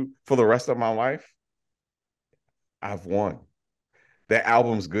listen to for the rest of my life, I've won. That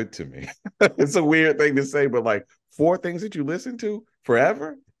album's good to me. It's a weird thing to say, but like 4 things that you listen to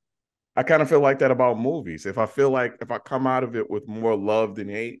forever, I kind of feel like that about movies. If I feel like if I come out of it with more love than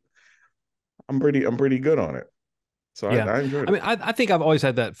hate, I'm pretty good on it. So Yeah, I enjoyed I it. mean, I think I've always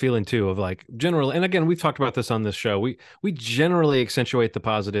had that feeling too of like generally, and again, we've talked about this on this show. We generally accentuate the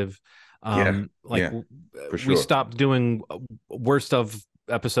positive. Yeah, Like yeah, for we sure. stopped doing worst of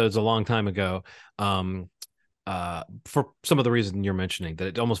episodes a long time ago. for some of the reasons you're mentioning, that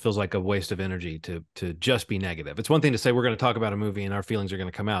it almost feels like a waste of energy to just be negative. It's one thing to say we're going to talk about a movie and our feelings are going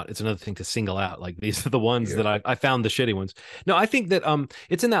to come out. It's another thing to single out, like, these are the ones that I found the shitty ones. No, I think that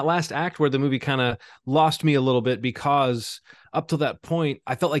it's in that last act where the movie kind of lost me a little bit, because up to that point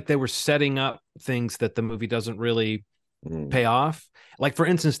I felt like they were setting up things that the movie doesn't really pay off. Like, for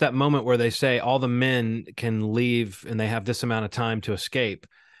instance, that moment where they say all the men can leave and they have this amount of time to escape.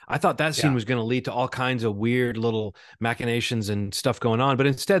 I thought that scene was going to lead to all kinds of weird little machinations and stuff going on, but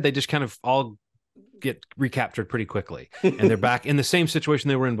instead they just kind of all get recaptured pretty quickly, and they're back in the same situation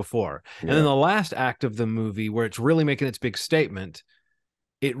they were in before. And then the last act of the movie, where it's really making its big statement,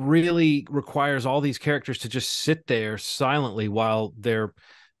 it really requires all these characters to just sit there silently while they're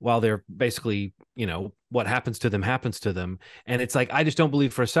basically, what happens to them. And it's like, I just don't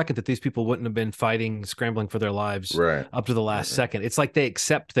believe for a second that these people wouldn't have been fighting, scrambling for their lives up to the last second. It's like they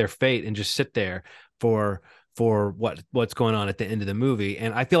accept their fate and just sit there for what's going on at the end of the movie.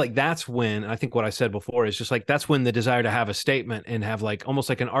 And I feel like that's when, I think what I said before is just like, that's when the desire to have a statement and have like almost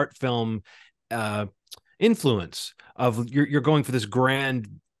like an art film influence of you're going for this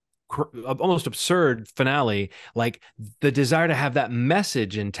grand, almost absurd finale. Like, the desire to have that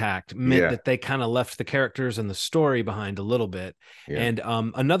message intact meant that they kind of left the characters and the story behind a little bit. And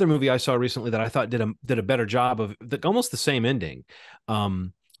another movie I saw recently that I thought did a better job of almost the same ending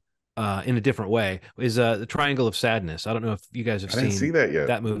in a different way is the Triangle of Sadness. I don't know if you guys have seen see that yet.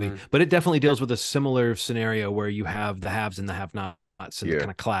 That movie, but it definitely deals with a similar scenario where you have the haves and the have-nots and they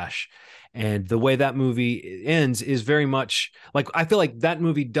kind of clash. And the way that movie ends is very much like, I feel like that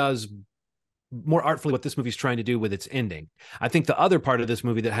movie does more artfully what this movie's trying to do with its ending. I think the other part of this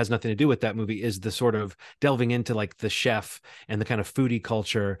movie that has nothing to do with that movie is the sort of delving into like the chef and the kind of foodie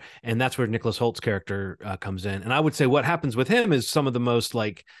culture. And that's where Nicholas Holt's character comes in. And I would say what happens with him is some of the most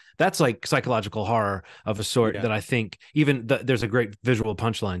like, that's like psychological horror of a sort that I think even there's a great visual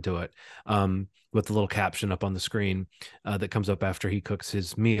punchline to it. With the little caption up on the screen that comes up after he cooks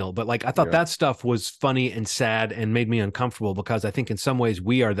his meal. But like, I thought that stuff was funny and sad and made me uncomfortable, because I think in some ways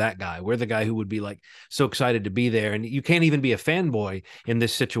we are that guy. We're the guy who would be like so excited to be there. And you can't even be a fanboy in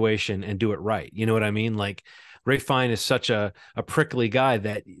this situation and do it right. You know what I mean? Like, Ray Fine is such a prickly guy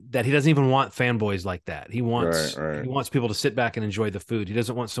that he doesn't even want fanboys like that. He wants he wants people to sit back and enjoy the food. He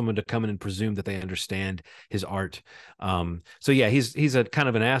doesn't want someone to come in and presume that they understand his art. So yeah, he's a kind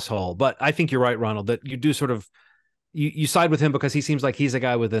of an asshole. But I think you're right, Ronald, that you do sort of you side with him because he seems like he's a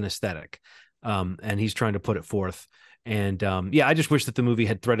guy with an aesthetic, and he's trying to put it forth. And I just wish that the movie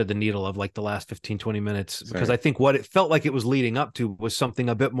had threaded the needle of like the last 15, 20 minutes, because I think what it felt like it was leading up to was something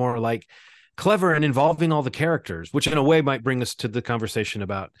a bit more like clever and involving all the characters, which in a way might bring us to the conversation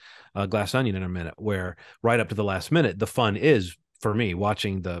about Glass Onion in a minute, where right up to the last minute, the fun is for me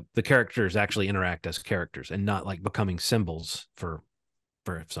watching the characters actually interact as characters and not like becoming symbols for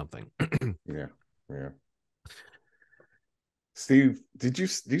something. Yeah. Steve, did you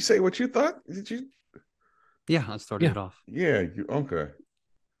say what you thought? Did you? Yeah, I started it off. Yeah, you okay?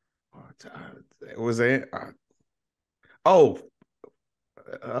 Was it?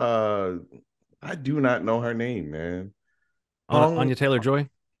 I do not know her name, man. Anya Taylor-Joy.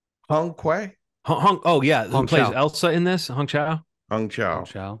 Hong Kwai. Oh yeah, who plays Chow. Elsa in this? Hong Chow. Hong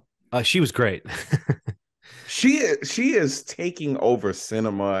Chow. She was great. She is taking over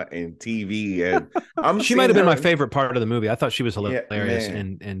cinema and TV, and she might have been my favorite part of the movie. I thought she was hilarious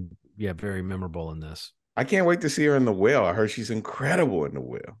and very memorable in this. I can't wait to see her in The Whale. I heard she's incredible in The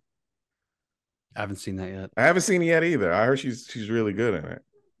Whale. I haven't seen that yet. I haven't seen it yet either. I heard she's really good in it.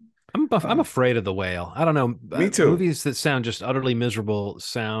 I'm afraid of The Whale. I don't know. Me too. Movies that sound just utterly miserable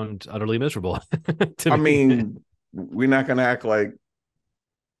sound utterly miserable. I mean, we're not gonna act like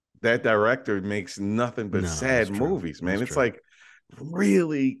that director makes nothing but sad movies, man. It's like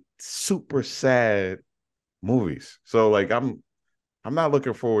really super sad movies. So like I'm not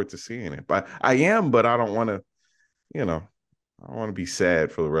looking forward to seeing it. But I am, but I don't want to, I don't want to be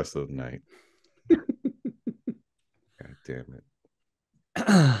sad for the rest of the night. God damn it.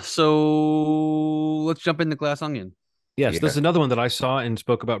 So let's jump into Glass Onion. Yes, this is another one that I saw and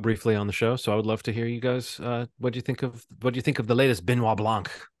spoke about briefly on the show. So I would love to hear you guys. What do you think of the latest Benoit Blanc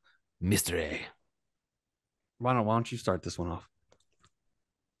mystery? Why don't you start this one off?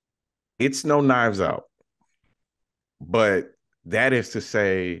 It's no Knives Out, but that is to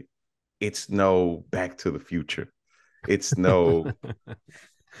say, it's no Back to the Future. It's no.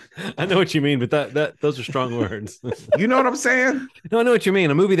 I know what you mean, but those are strong words. You know what I'm saying? No, I know what you mean.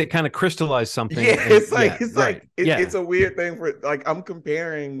 A movie that kind of crystallized something. Yeah, it's a weird thing for I'm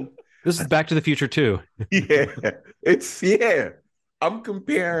comparing. This is Back to the Future too. Yeah, I'm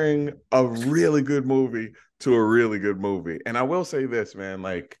comparing a really good movie to a really good movie. And I will say this, man,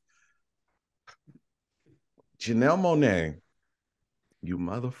 like Janelle Monáe, you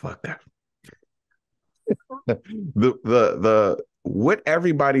motherfucker. The what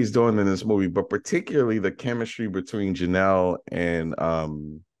everybody's doing in this movie, but particularly the chemistry between Janelle and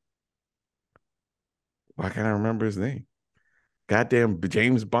why can't I remember his name? Goddamn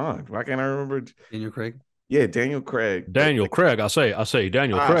James Bond. Why can't I remember? Daniel Craig. Yeah, Daniel Craig. Daniel Craig. I say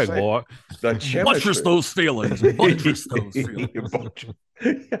Daniel Craig, say, boy. the chemistry. those feelings. Buttress those feelings.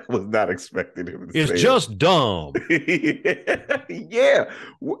 I was not expecting him to It's say just dumb. yeah.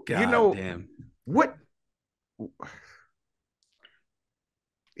 You know damn. what?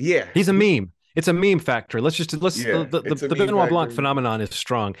 Yeah, He's a meme. It's a meme factory. Let's it's a the meme Benoit Blanc factory. phenomenon is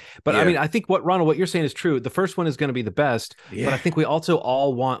strong. But Yeah. I mean, I think what you're saying is true. The first one is going to be the best, Yeah. but I think we also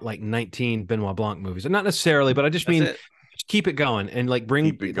all want like 19 Benoit Blanc movies. And not necessarily, but I just mean just keep it going and like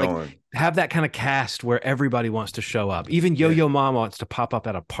Keep it going. like have that kind of cast where everybody wants to show up. Even Yo-Yo Ma wants to pop up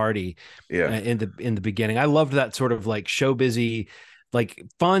at a party in the beginning. I loved that sort of like show busy, like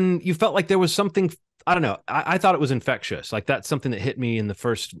fun. You felt like there was something, I don't know. I thought it was infectious. Like that's something that hit me in the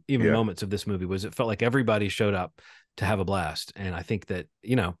first moments of this movie was it felt like everybody showed up to have a blast. And I think that,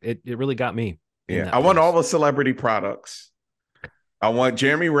 you know, it really got me. Yeah. I want all the celebrity products. I want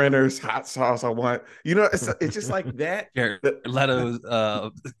Jeremy Renner's hot sauce. I want, you know, it's just like that. Leto's,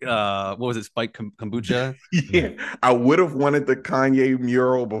 what was it? Spike kombucha. Yeah. I would have wanted the Kanye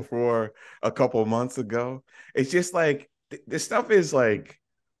mural before a couple of months ago. It's just like, this stuff is like,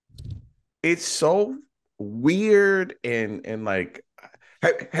 it's so weird and like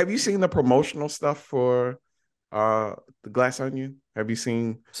have you seen the promotional stuff for the Glass Onion? Have you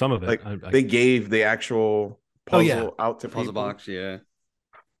seen some of it? Like they gave the actual puzzle out to puzzle people. Box, yeah.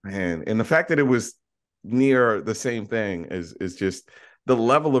 Man, and the fact that it was near the same thing is just the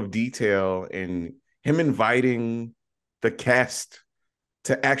level of detail and him inviting the cast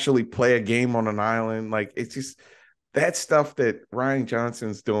to actually play a game on an island. Like it's just that stuff that Rian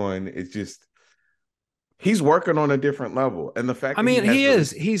Johnson's doing is just he's working on a different level. And the fact I mean, he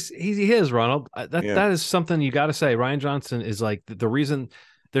is Ronald. That is something you got to say. Rian Johnson is like the reason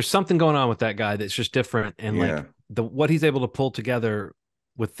there's something going on with that guy that's just different. And like what he's able to pull together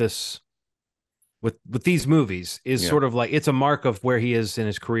with this, with these movies is sort of like, it's a mark of where he is in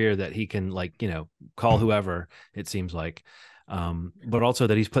his career that he can like, you know, call whoever it seems like, but also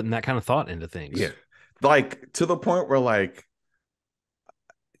that he's putting that kind of thought into things. Yeah. Like to the point where like,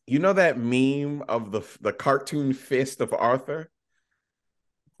 you know that meme of the cartoon fist of Arthur?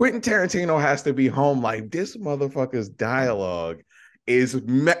 Quentin Tarantino has to be home like this motherfucker's dialogue is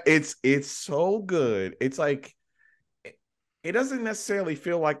it's so good. It's like it doesn't necessarily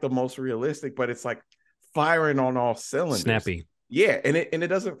feel like the most realistic, but it's like firing on all cylinders. Snappy. Yeah, and it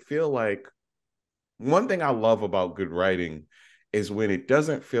doesn't feel like one thing I love about good writing is when it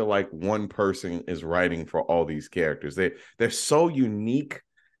doesn't feel like one person is writing for all these characters. They're so unique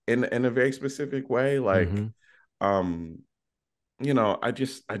in a very specific way. Like, you know, I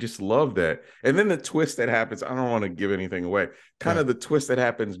just love that. And then the twist that happens, I don't want to give anything away. Kind of the twist that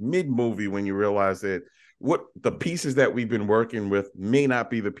happens mid-movie when you realize that what the pieces that we've been working with may not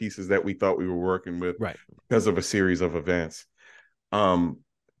be the pieces that we thought we were working with because of a series of events.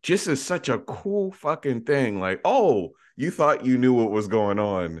 Just is such a cool fucking thing. Like, oh, you thought you knew what was going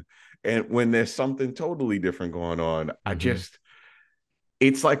on. And when there's something totally different going on,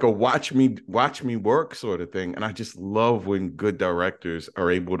 it's like a watch me work sort of thing. And I just love when good directors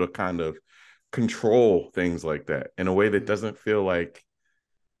are able to kind of control things like that in a way that doesn't feel like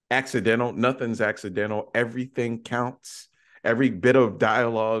accidental. Nothing's accidental. Everything counts. Every bit of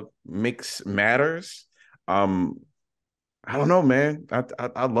dialogue matters. I don't know, man.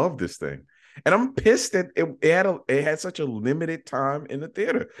 I love this thing. And I'm pissed that it had such a limited time in the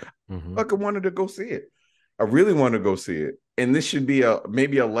theater. I fucking wanted to go see it. I really want to go see it. And this should be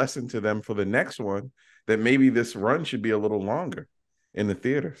maybe a lesson to them for the next one, that maybe this run should be a little longer in the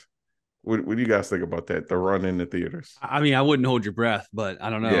theaters. What do you guys think about that? The run in the theaters. I mean, I wouldn't hold your breath, but I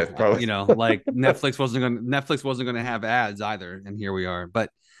don't know. Yeah, you know, like Netflix wasn't gonna have ads either, and here we are.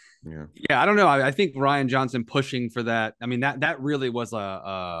 But yeah, I don't know. I think Rian Johnson pushing for that. I mean, that really was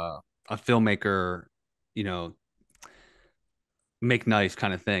a filmmaker, you know, make nice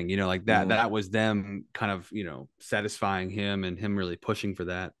kind of thing, you know, like that. That was them kind of, you know, satisfying him and him really pushing for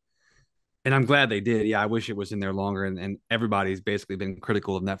that. And I'm glad they did. Yeah, I wish it was in there longer. And everybody's basically been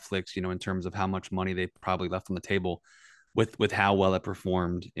critical of Netflix, you know, in terms of how much money they probably left on the table with how well it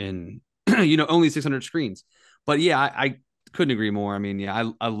performed in, you know, only 600 screens. But yeah, I couldn't agree more. I mean,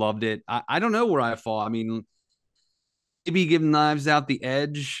 yeah, I loved it. I don't know where I fall. I mean, maybe give Knives Out the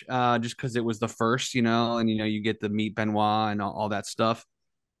edge, just because it was the first, and you get to meet Benoit and all that stuff.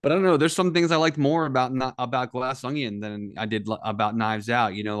 But I don't know. There's some things I liked more about Glass Onion than I did about Knives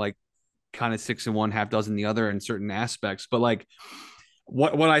Out. Like kind of six in one, half dozen the other in certain aspects. But like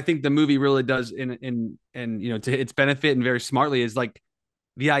what I think the movie really does in to its benefit and very smartly is like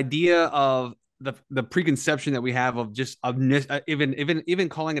the idea of the preconception that we have of just even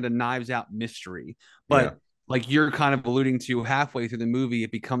calling it a Knives Out mystery, but Yeah. like you're kind of alluding to halfway through the movie,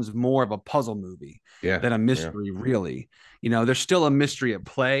 it becomes more of a puzzle movie Yeah. than a mystery, really. There's still a mystery at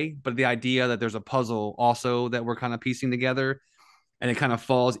play, but the idea that there's a puzzle also that we're kind of piecing together, and it kind of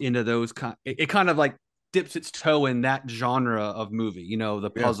falls into those it kind of like dips its toe in that genre of movie,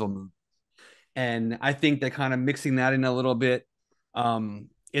 the Yeah. puzzle movie. And I think that kind of mixing that in a little bit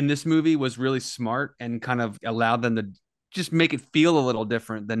in this movie was really smart and kind of allowed them to just make it feel a little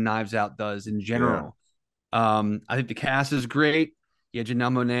different than Knives Out does in general. I think the cast is great. Yeah,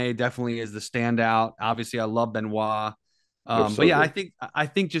 Janelle Monáe definitely is the standout. Obviously, I love Benoit. Looks so But yeah, good. I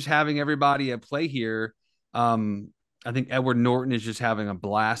think just having everybody at play here. I think Edward Norton is just having a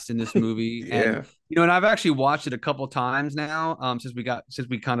blast in this movie, and Yeah. and I've actually watched it a couple times now. Since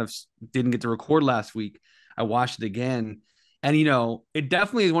we kind of didn't get to record last week, I watched it again, and it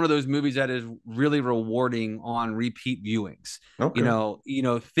definitely is one of those movies that is really rewarding on repeat viewings.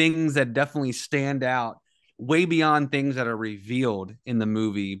 Okay. Things that definitely stand out way beyond things that are revealed in the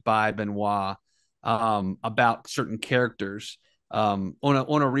movie by Benoit about certain characters on a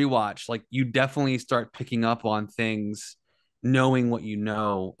rewatch. Like you definitely start picking up on things, knowing what you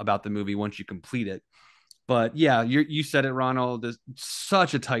know about the movie once you complete it. But yeah, you said it, Ronald. There's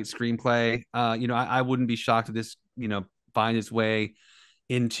such a tight screenplay. I wouldn't be shocked if this find its way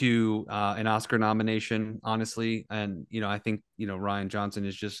into an Oscar nomination, honestly. And I think Rian Johnson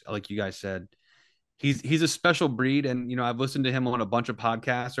is just like you guys said. He's a special breed, and I've listened to him on a bunch of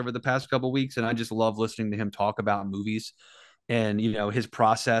podcasts over the past couple of weeks, and I just love listening to him talk about movies and his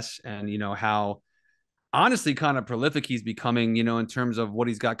process, and how honestly kind of prolific he's becoming, in terms of what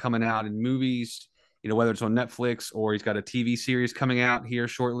he's got coming out in movies, whether it's on Netflix or he's got a TV series coming out here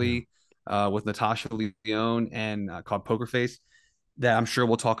shortly with Natasha Lyonne and called Poker Face that I'm sure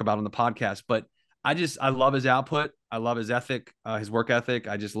we'll talk about on the podcast. But I love his output. I love his ethic, his work ethic.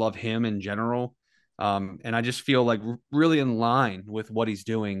 I just love him in general. And I just feel like really in line with what he's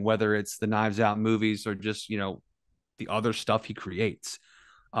doing, whether it's the Knives Out movies or just, the other stuff he creates.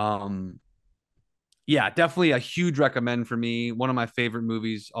 Yeah, definitely a huge recommend for me. One of my favorite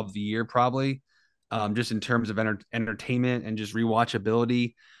movies of the year, probably, just in terms of entertainment and just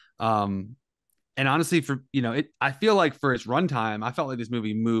rewatchability. And honestly, for I feel like for its runtime, I felt like this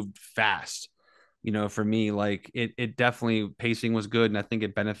movie moved fast. For me, like it definitely pacing was good, and I think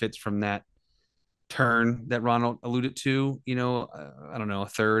it benefits from that turn that Ronald alluded to. I don't know, a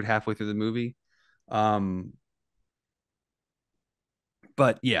third halfway through the movie.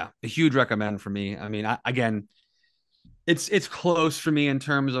 But yeah, a huge recommend for me. I mean, again, it's close for me in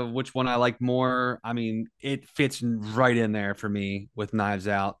terms of which one I like more. I mean, it fits right in there for me with Knives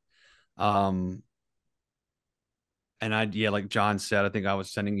Out. Um, and yeah, like John said, I think I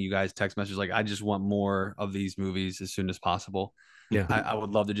was sending you guys text messages like I just want more of these movies as soon as possible. Yeah. I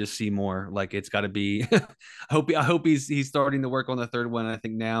would love to just see more. Like it's got to be. I hope he's starting to work on the third one. I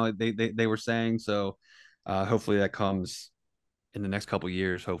think now they were saying so. Hopefully that comes in the next couple of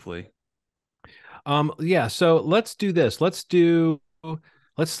years. Hopefully. Yeah. So let's do this. Let's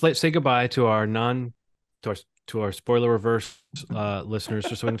say goodbye to our to our spoiler reverse listeners,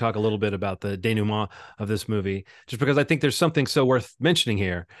 just so we can talk a little bit about the denouement of this movie, just because I think there's something so worth mentioning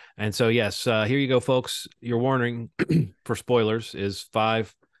here. And so, yes, here you go, folks. Your warning for spoilers is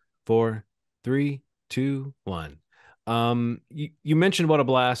 5, 4, 3, 2, 1. You mentioned what a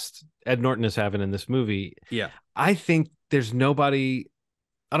blast Ed Norton is having in this movie. Yeah. I think there's nobody,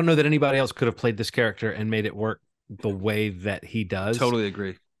 I don't know that anybody else could have played this character and made it work the way that he does. Totally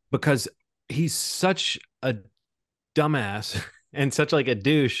agree. Because he's such a dumbass and such like a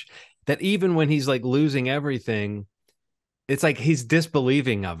douche that even when he's like losing everything, it's like he's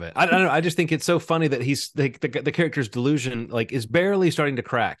disbelieving of it. I don't know. I just think it's so funny that he's like the character's delusion like is barely starting to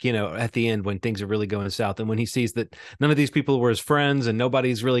crack, at the end when things are really going south. And when he sees that none of these people were his friends and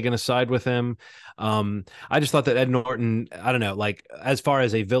nobody's really going to side with him. I just thought that Ed Norton, I don't know, like as far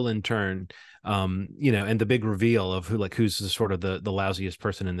as a villain turn, and the big reveal of who's the sort of the lousiest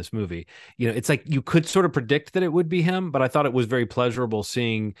person in this movie. It's like you could sort of predict that it would be him, but I thought it was very pleasurable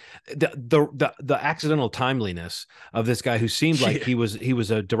seeing the accidental timeliness of this guy who seemed like he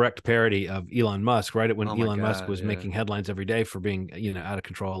was a direct parody of Elon Musk, right? When Elon Musk was making headlines every day for being out of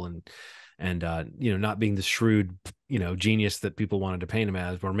control and not being the shrewd genius that people wanted to paint him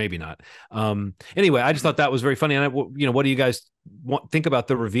as, or maybe not. Anyway, I just thought that was very funny. And what do you guys think about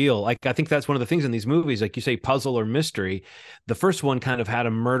the reveal? Like, I think that's one of the things in these movies, like you say, puzzle or mystery. The first one kind of had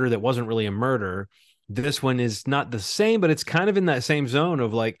a murder that wasn't really a murder. This one is not the same, but it's kind of in that same zone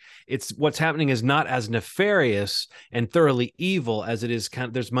of like, it's what's happening is not as nefarious and thoroughly evil as it is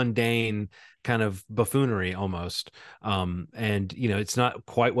there's mundane kind of buffoonery almost. And it's not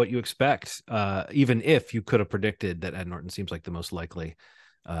quite what you expect, even if you could have predicted that Ed Norton seems like the most likely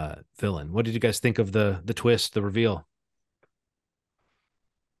villain. What did you guys think of the twist, the reveal?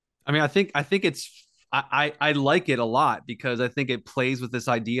 I mean, I think it's I like it a lot because I think it plays with this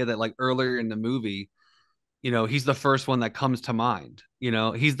idea that like earlier in the movie, he's the first one that comes to mind.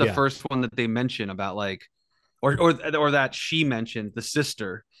 He's the first one that they mention about like, or that she mentioned, the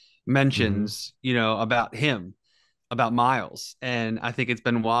sister mentions, about him, about Miles. And I think it's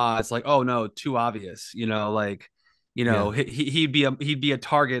Benoit. It's like, oh no, too obvious. He'd be a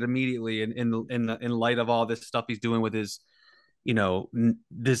target immediately in light of all this stuff he's doing with his,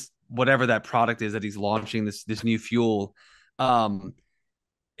 this whatever that product is that he's launching, this new fuel.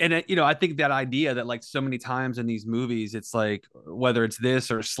 And I think that idea that like so many times in these movies, it's like whether it's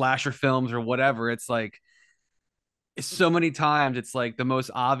this or slasher films or whatever, it's like so many times it's like the most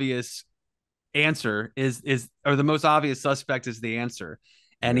obvious answer is or the most obvious suspect is the answer.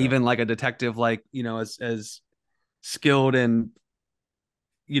 And even like a detective, like as skilled and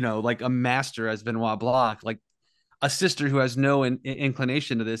like a master as Benoit Blanc, like a sister who has no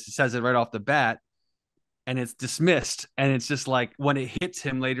inclination to this says it right off the bat, and it's dismissed. And it's just like when it hits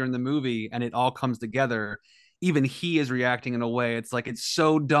him later in the movie and it all comes together, even he is reacting in a way. It's like, it's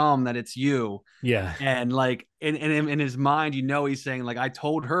so dumb that it's you. Yeah. And like in his mind, he's saying like, I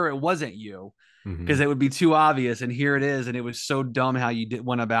told her it wasn't you because it would be too obvious. And here it is. And it was so dumb how you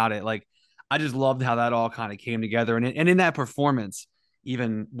went about it. Like, I just loved how that all kind of came together. And in that performance,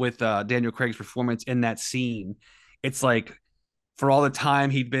 even with Daniel Craig's performance in that scene, it's like, for all the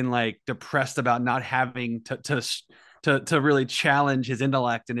time he'd been like depressed about not having to really challenge his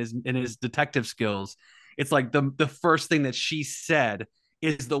intellect and his detective skills, it's like the first thing that she said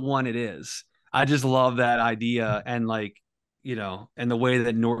is the one it is. I just love that idea. And like, and the way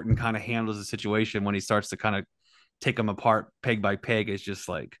that Norton kind of handles the situation when he starts to kind of take them apart peg by peg is just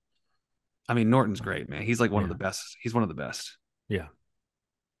like, I mean, Norton's great, man. He's like one of the best. He's one of the best. Yeah.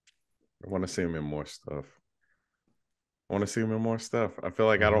 I want to see him in more stuff. I feel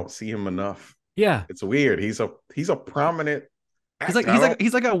like I don't see him enough. Yeah. It's weird. He's a prominent actor.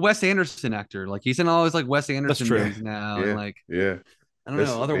 He's like a Wes Anderson actor. Like he's in all his like Wes Anderson movies now. Yeah. And like, yeah. I don't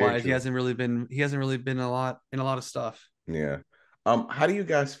know. Otherwise, he hasn't really been in a lot of stuff. Yeah. How do you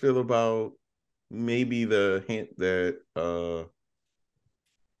guys feel about maybe the hint that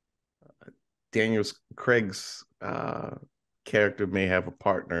Daniel Craig's character may have a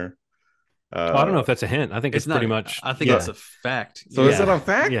partner? I don't know if that's a hint. I think it's pretty much. I think it's a fact. So is it a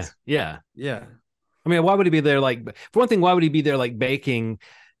fact? Yeah. I mean, why would he be there? Like, for one thing, why would he be there like baking?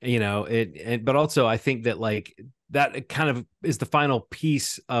 But also, I think that like that kind of is the final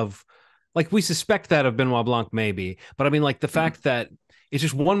piece of, like, we suspect that of Benoit Blanc maybe, but I mean, like the fact that it's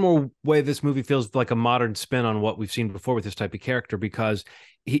just one more way this movie feels like a modern spin on what we've seen before with this type of character, because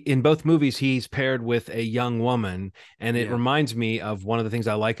in both movies, he's paired with a young woman. And it reminds me of one of the things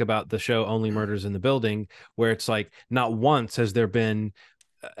I like about the show Only Murders in the Building, where it's like not once has there been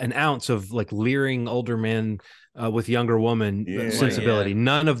an ounce of like leering older men with younger woman sensibility.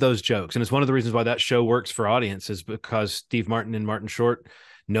 None of those jokes. And it's one of the reasons why that show works for audiences, because Steve Martin and Martin Short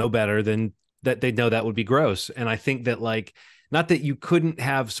know better than that. They know that would be gross. And I think that, like, not that you couldn't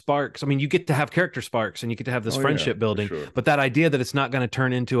have sparks. I mean, you get to have character sparks and you get to have this friendship building, but that idea that it's not going to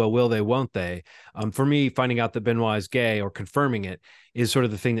turn into a will they, won't they? For me, finding out that Benoit is gay or confirming it is sort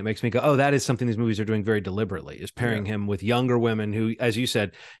of the thing that makes me go, oh, that is something these movies are doing very deliberately, is pairing him with younger women who, as you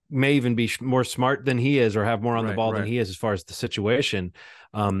said, may even be more smart than he is or have more on the ball than he is as far as the situation.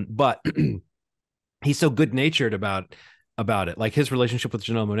 But he's so good natured about it. Like his relationship with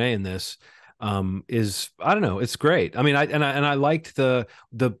Janelle Monáe in this is, I don't know, it's great. I mean, I liked the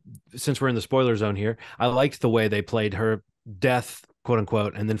since we're in the spoiler zone here, I liked the way they played her death, quote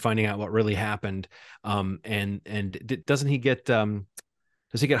unquote, and then finding out what really happened. And doesn't he get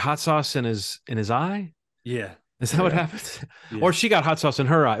does he get hot sauce in his eye? Yeah. Is that what happens? Yeah. Or she got hot sauce in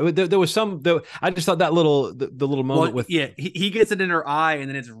her eye. There was some. I just thought that little moment with he gets it in her eye and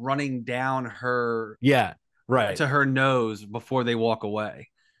then it's running down her to her nose before they walk away.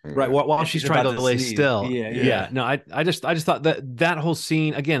 Right, while she's trying to lay still. No, I just thought that whole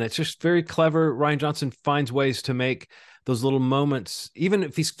scene, again, it's just very clever. Rian Johnson finds ways to make those little moments, even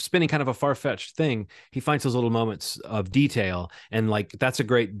if he's spinning kind of a far-fetched thing, he finds those little moments of detail, and like that's a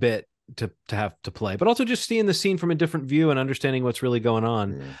great bit to have to play, but also just seeing the scene from a different view and understanding what's really going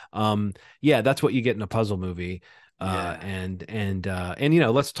on. Yeah, that's what you get in a puzzle movie. And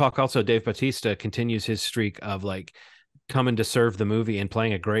let's talk also. Dave Bautista continues his streak of like coming to serve the movie and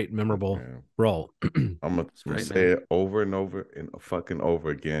playing a great, memorable role. I'm gonna say it over and over and fucking over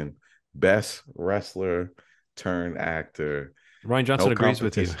again. Best wrestler turned actor. Ryan Johnson agrees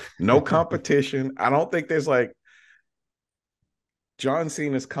with you. No competition. I don't think there's like John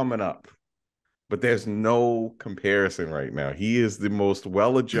Cena's coming up, but there's no comparison right now. He is the most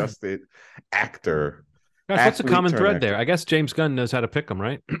well-adjusted actor. Gosh, what's the common thread there? I guess James Gunn knows how to pick them,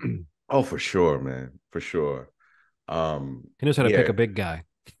 right? Oh, for sure, man. For sure. He knows how to pick a big guy.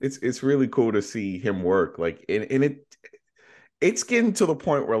 It's really cool to see him work. Like, and it's getting to the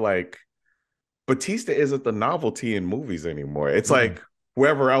point where like Batista isn't the novelty in movies anymore. It's like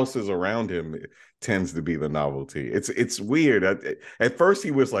whoever else is around him tends to be the novelty. It's weird. At first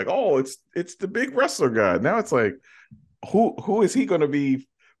he was like, oh, it's the big wrestler guy. Now it's like, who is he going to be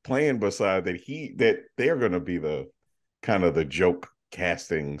playing beside that they're going to be the kind of the joke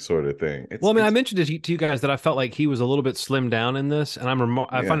casting sort of thing. I mentioned it to you guys that I felt like he was a little bit slimmed down in this, and I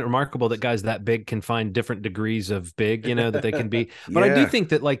find it remarkable that guys that big can find different degrees of big, that they can be. But I do think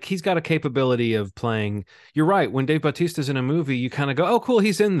that like he's got a capability of playing. You're right. When Dave Bautista's in a movie, you kind of go, "Oh, cool,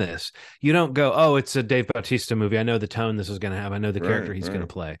 he's in this." You don't go, "Oh, it's a Dave Bautista movie. I know the tone this is going to have. I know the character he's going to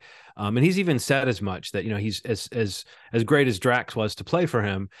play." And he's even said as much that he's as great as Drax was to play for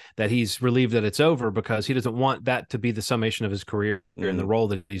him, that he's relieved that it's over because he doesn't want that to be the summation of his career in the role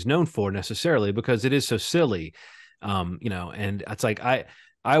that he's known for necessarily, because it is so silly, and it's like I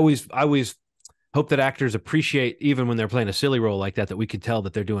always hope that actors appreciate, even when they're playing a silly role like that we could tell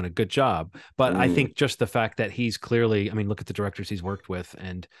that they're doing a good job. But I think just the fact that he's clearly, look at the directors he's worked with,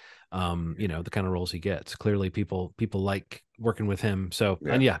 and the kind of roles he gets. Clearly people like working with him. So,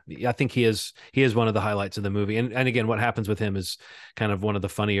 and I think he is one of the highlights of the movie. And again, what happens with him is kind of one of the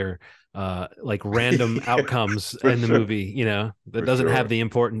funnier, like random outcomes in the movie, that doesn't have the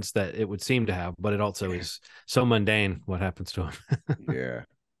importance that it would seem to have, but it also is so mundane what happens to him. Yeah.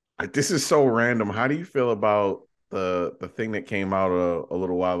 This is so random. How do you feel about the thing that came out a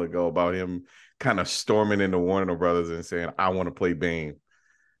little while ago about him kind of storming into Warner Brothers and saying, I want to play Bane?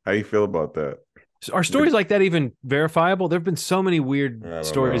 How do you feel about that? Are stories like that even verifiable? There have been so many weird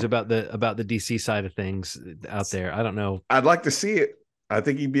stories about the DC side of things out there. I don't know. I'd like to see it. I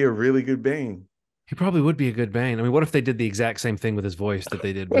think he'd be a really good Bane. He probably would be a good Bane. What if they did the exact same thing with his voice that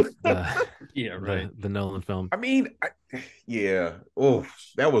they did with the Nolan film? Oh,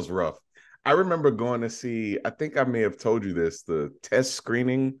 that was rough. I remember going to see, I think I may have told you this, the test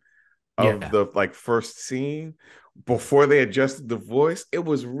screening of the first scene before they adjusted the voice. It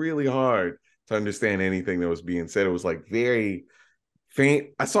was really hard to understand anything that was being said. It was like very faint.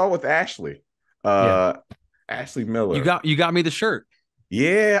 I saw it with Ashley. Ashley Miller. You got me the shirt.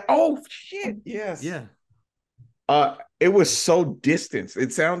 Yeah. Oh shit. Yes. Yeah. It was so distant.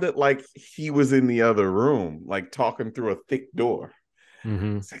 It sounded like he was in the other room, like talking through a thick door.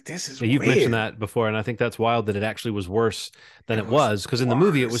 Mm-hmm. It's like, this is you've mentioned that before, and I think that's wild that it actually was worse than it was, because in the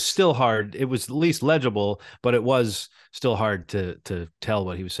movie it was still hard. It was at least legible, but it was still hard to tell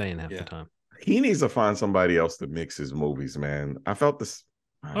what he was saying half the time. He needs to find somebody else to mix his movies, man. I felt this.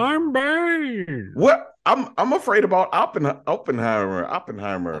 I'm bad. What? I'm afraid about Oppenheimer.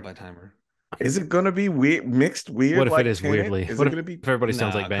 Is it going to be mixed weird? What if it is Tenet? Weirdly? What if everybody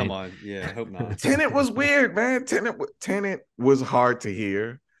sounds like Bane? Come on. Yeah, I hope not. Tenet was weird, man. Tenet was hard to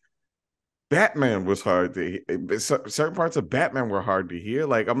hear. Batman was hard to hear. Certain parts of Batman were hard to hear.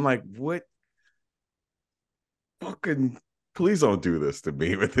 Like, I'm like, what? Fucking, please don't do this to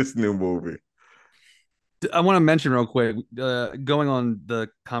me with this new movie. I want to mention real quick, going on the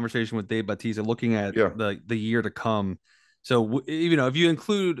conversation with Dave Bautista, looking at the year to come. So, if you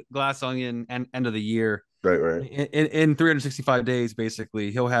include Glass Onion and end of the year, right, in 365 days,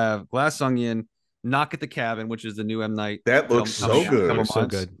 basically, he'll have Glass Onion, Knock at the Cabin, which is the new M. Night. That looks so good. So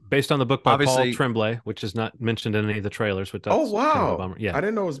good. Based on the book by Paul Tremblay, which is not mentioned in any of the trailers. Which oh, wow. Kind of a bummer. Yeah. I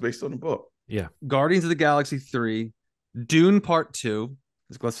didn't know it was based on the book. Yeah. Guardians of the Galaxy 3, Dune Part 2,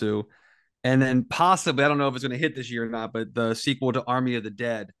 is Glasu, and then possibly, I don't know if it's going to hit this year or not, but the sequel to Army of the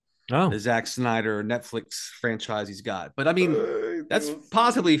Dead. The Zack Snyder Netflix franchise he's got. But that's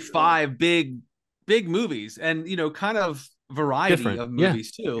possibly 5 big movies, and kind of variety of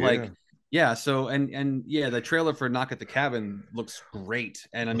movies too. Yeah. Like Yeah, so and yeah, the trailer for Knock at the Cabin looks great,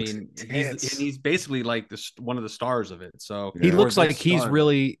 and I Looks mean intense. he's basically like one of the stars of it. So He Yeah. or looks the like he's star of it.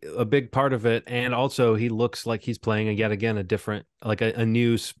 really a big part of it, and also he looks like he's playing yet again a different, like a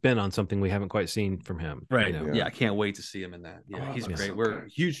new spin on something we haven't quite seen from him. Right. You know? Yeah. Yeah, I can't wait to see him in that. Yeah, Oh, he's looks great. so We're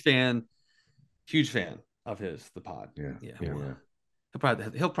good. huge fan of his, the pod. Yeah. Yeah. Yeah.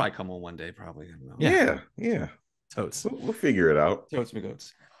 He'll probably come on one day, probably. I don't know. Yeah. Yeah. Totes. We'll figure it out. Totes me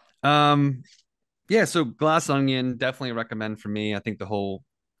goats. Yeah, so Glass Onion, definitely recommend for me. I think the whole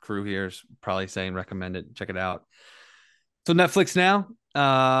crew here is probably saying recommend it. Check it out. So Netflix now.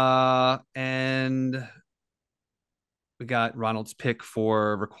 And we got Ronald's pick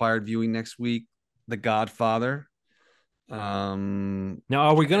for required viewing next week, The Godfather. Now,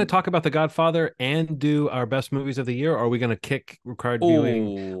 are we going to talk about The Godfather and do our best movies of the year, or are we going to kick required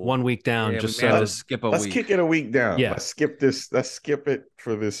viewing 1 week down? Yeah, just we may have so to skip a Let's week. kick it a week down. Yeah. Let's skip this. Let's skip it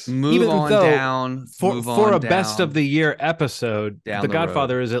for this. Move even on though down. Move for on a best down. of the year episode, Down The the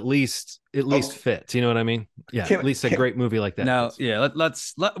Godfather road. is at least fits. You know what I mean? Yeah, Can- at least a can- great movie like that. No, fits. yeah.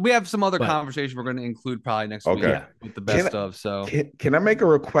 Let's we have some other But- conversation we're going to include probably next Okay. week Yeah. with the best Can- of. So Can I make a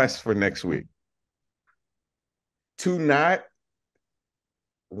request for next week? To not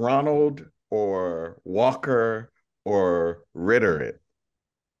Ronald or Walker or Ritter it.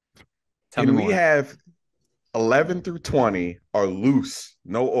 tell me Can more. we have 11 through 20 are loose,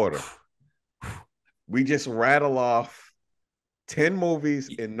 no order? We just rattle off 10 movies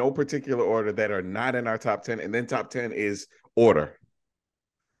in no particular order that are not in our top 10, and then top 10 is order.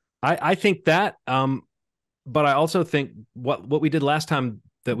 I think that, but I also think what we did last time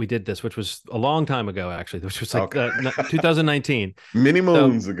that we did this, which was a long time ago, actually, which was like 2019, many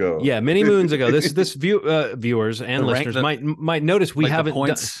moons ago. Yeah, many moons ago. This viewers and The rank- listeners might notice we Like the haven't done,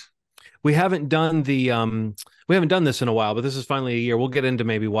 points. we haven't done the we haven't done this in a while, but this is finally a year. We'll get into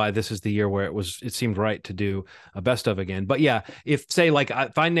maybe why this is the year where it seemed right to do a best of again. But yeah, if say like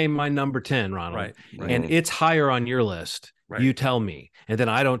if I name my number 10, Ronald, Right. and it's higher on your list, Right. you tell me, and then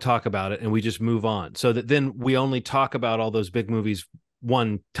I don't talk about it, and we just move on, so that then we only talk about all those big movies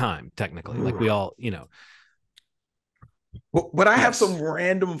one time, technically, like we all, you know. But I have some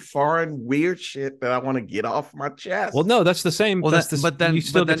random foreign weird shit that I want to get off my chest. Well, no, that's the same. Well, that's but then you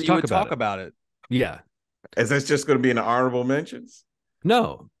still but then get to you would talk talk about it. Yeah. Is that just going to be in the honorable mentions?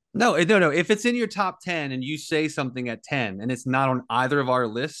 No. No. If it's in your top 10 and you say something at 10 and it's not on either of our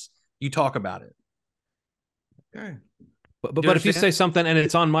lists, you talk about it. Okay. But if you say something and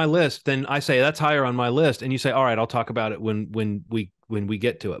it's on my list, then I say that's higher on my list, and you say, all right, I'll talk about it when we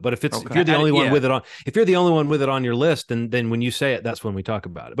get to it. But if it's if you're the only one with it on, if you're the only one with it on your list, then when you say it, that's when we talk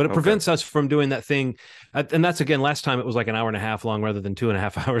about it. But it prevents us from doing that thing, and that's again, last time it was like an hour and a half long rather than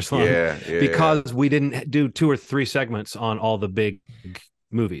 2.5 hours long, because we didn't do 2 or 3 segments on all the big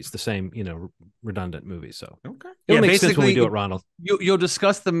movies, the same, you know, redundant movies. So it'll make sense when we do it, Ronald. You'll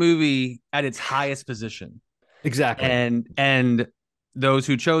discuss the movie at its highest position. Exactly. And those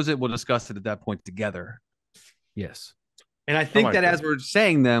who chose it will discuss it at that point together. Yes. And I think that as we're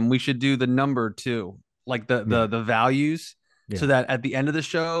saying them, we should do the number too, like the values, so that at the end of the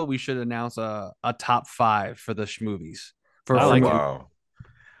show, we should announce a top 5 for the Schmovies. Wow.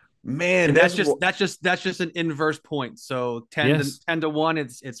 Man, and that's just an inverse point. So 10 to 1,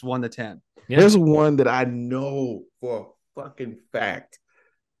 it's 1 to 10. Yeah. There's one that I know for a fucking fact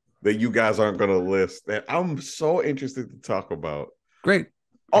that you guys aren't going to list that I'm so interested to talk about. Great.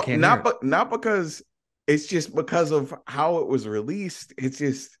 Not because it's just because of how it was released. It's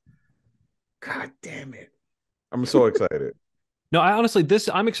just, God damn it. I'm so excited. No,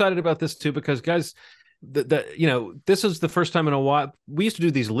 I'm excited about this too, because guys, you know, this is the first time in a while. We used to do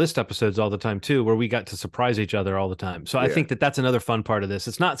these list episodes all the time too, where we got to surprise each other all the time. So I think that's another fun part of this.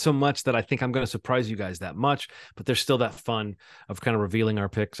 It's not so much that I think I'm going to surprise you guys that much, but there's still that fun of kind of revealing our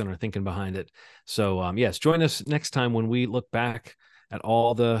picks and our thinking behind it. So yes, join us next time when we look back at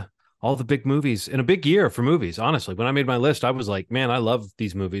all the big movies in a big year for movies. Honestly, when I made my list, I was like, man, I love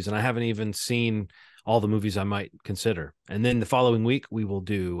these movies, and I haven't even seen all the movies I might consider. And then the following week, we will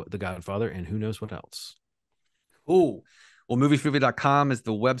do The Godfather and who knows what else. Well, moviesmovie.com is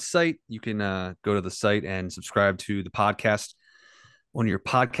the website. You can go to the site and subscribe to the podcast on your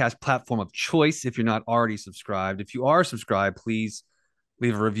podcast platform of choice if you're not already subscribed. If you are subscribed, please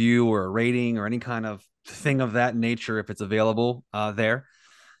leave a review or a rating or any kind of thing of that nature if it's available there.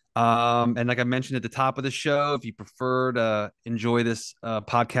 And like I mentioned at the top of the show, if you prefer to enjoy this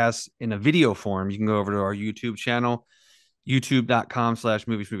podcast in a video form, you can go over to our YouTube channel,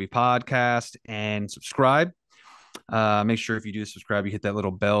 youtube.com/moviesmoviepodcast, and subscribe. Make sure if you do subscribe, you hit that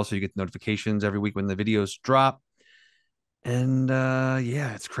little bell so you get the notifications every week when the videos drop. And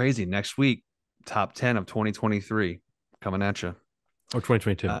yeah, it's crazy. Next week, top 10 of 2023 coming at you. Or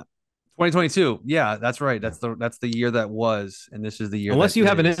 2022. 2022. Yeah, that's right. That's the year that was, and this is the year. Unless that you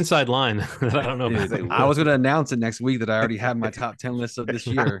have an is. inside line that I don't know Dude, about. I was going to announce it next week that I already have my top 10 list of this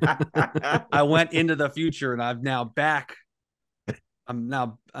year. I went into the future, and I'm now back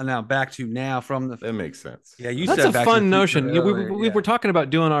back to now from the. That makes sense. Yeah, you That's said a Back to fun the notion. Future We earlier, were talking about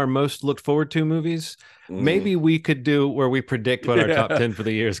doing our most looked forward to movies. Maybe we could do where we predict what our top 10 for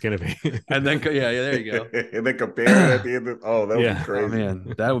the year is going to be. And then yeah, there you go. And then compare it at the end of, that would be crazy. Oh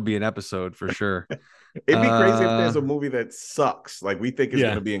man, that would be an episode for sure. It'd be crazy if there's a movie that sucks. Like we think is going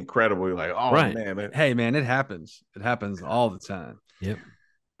Yeah. to be incredible. You're like, oh Right. man. Hey man, it happens. It happens all the time. Yep.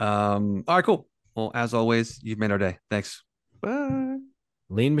 All right, cool. Well, as always, you've made our day. Thanks. Bye.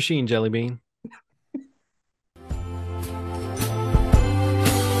 Lean Machine, Jelly Bean.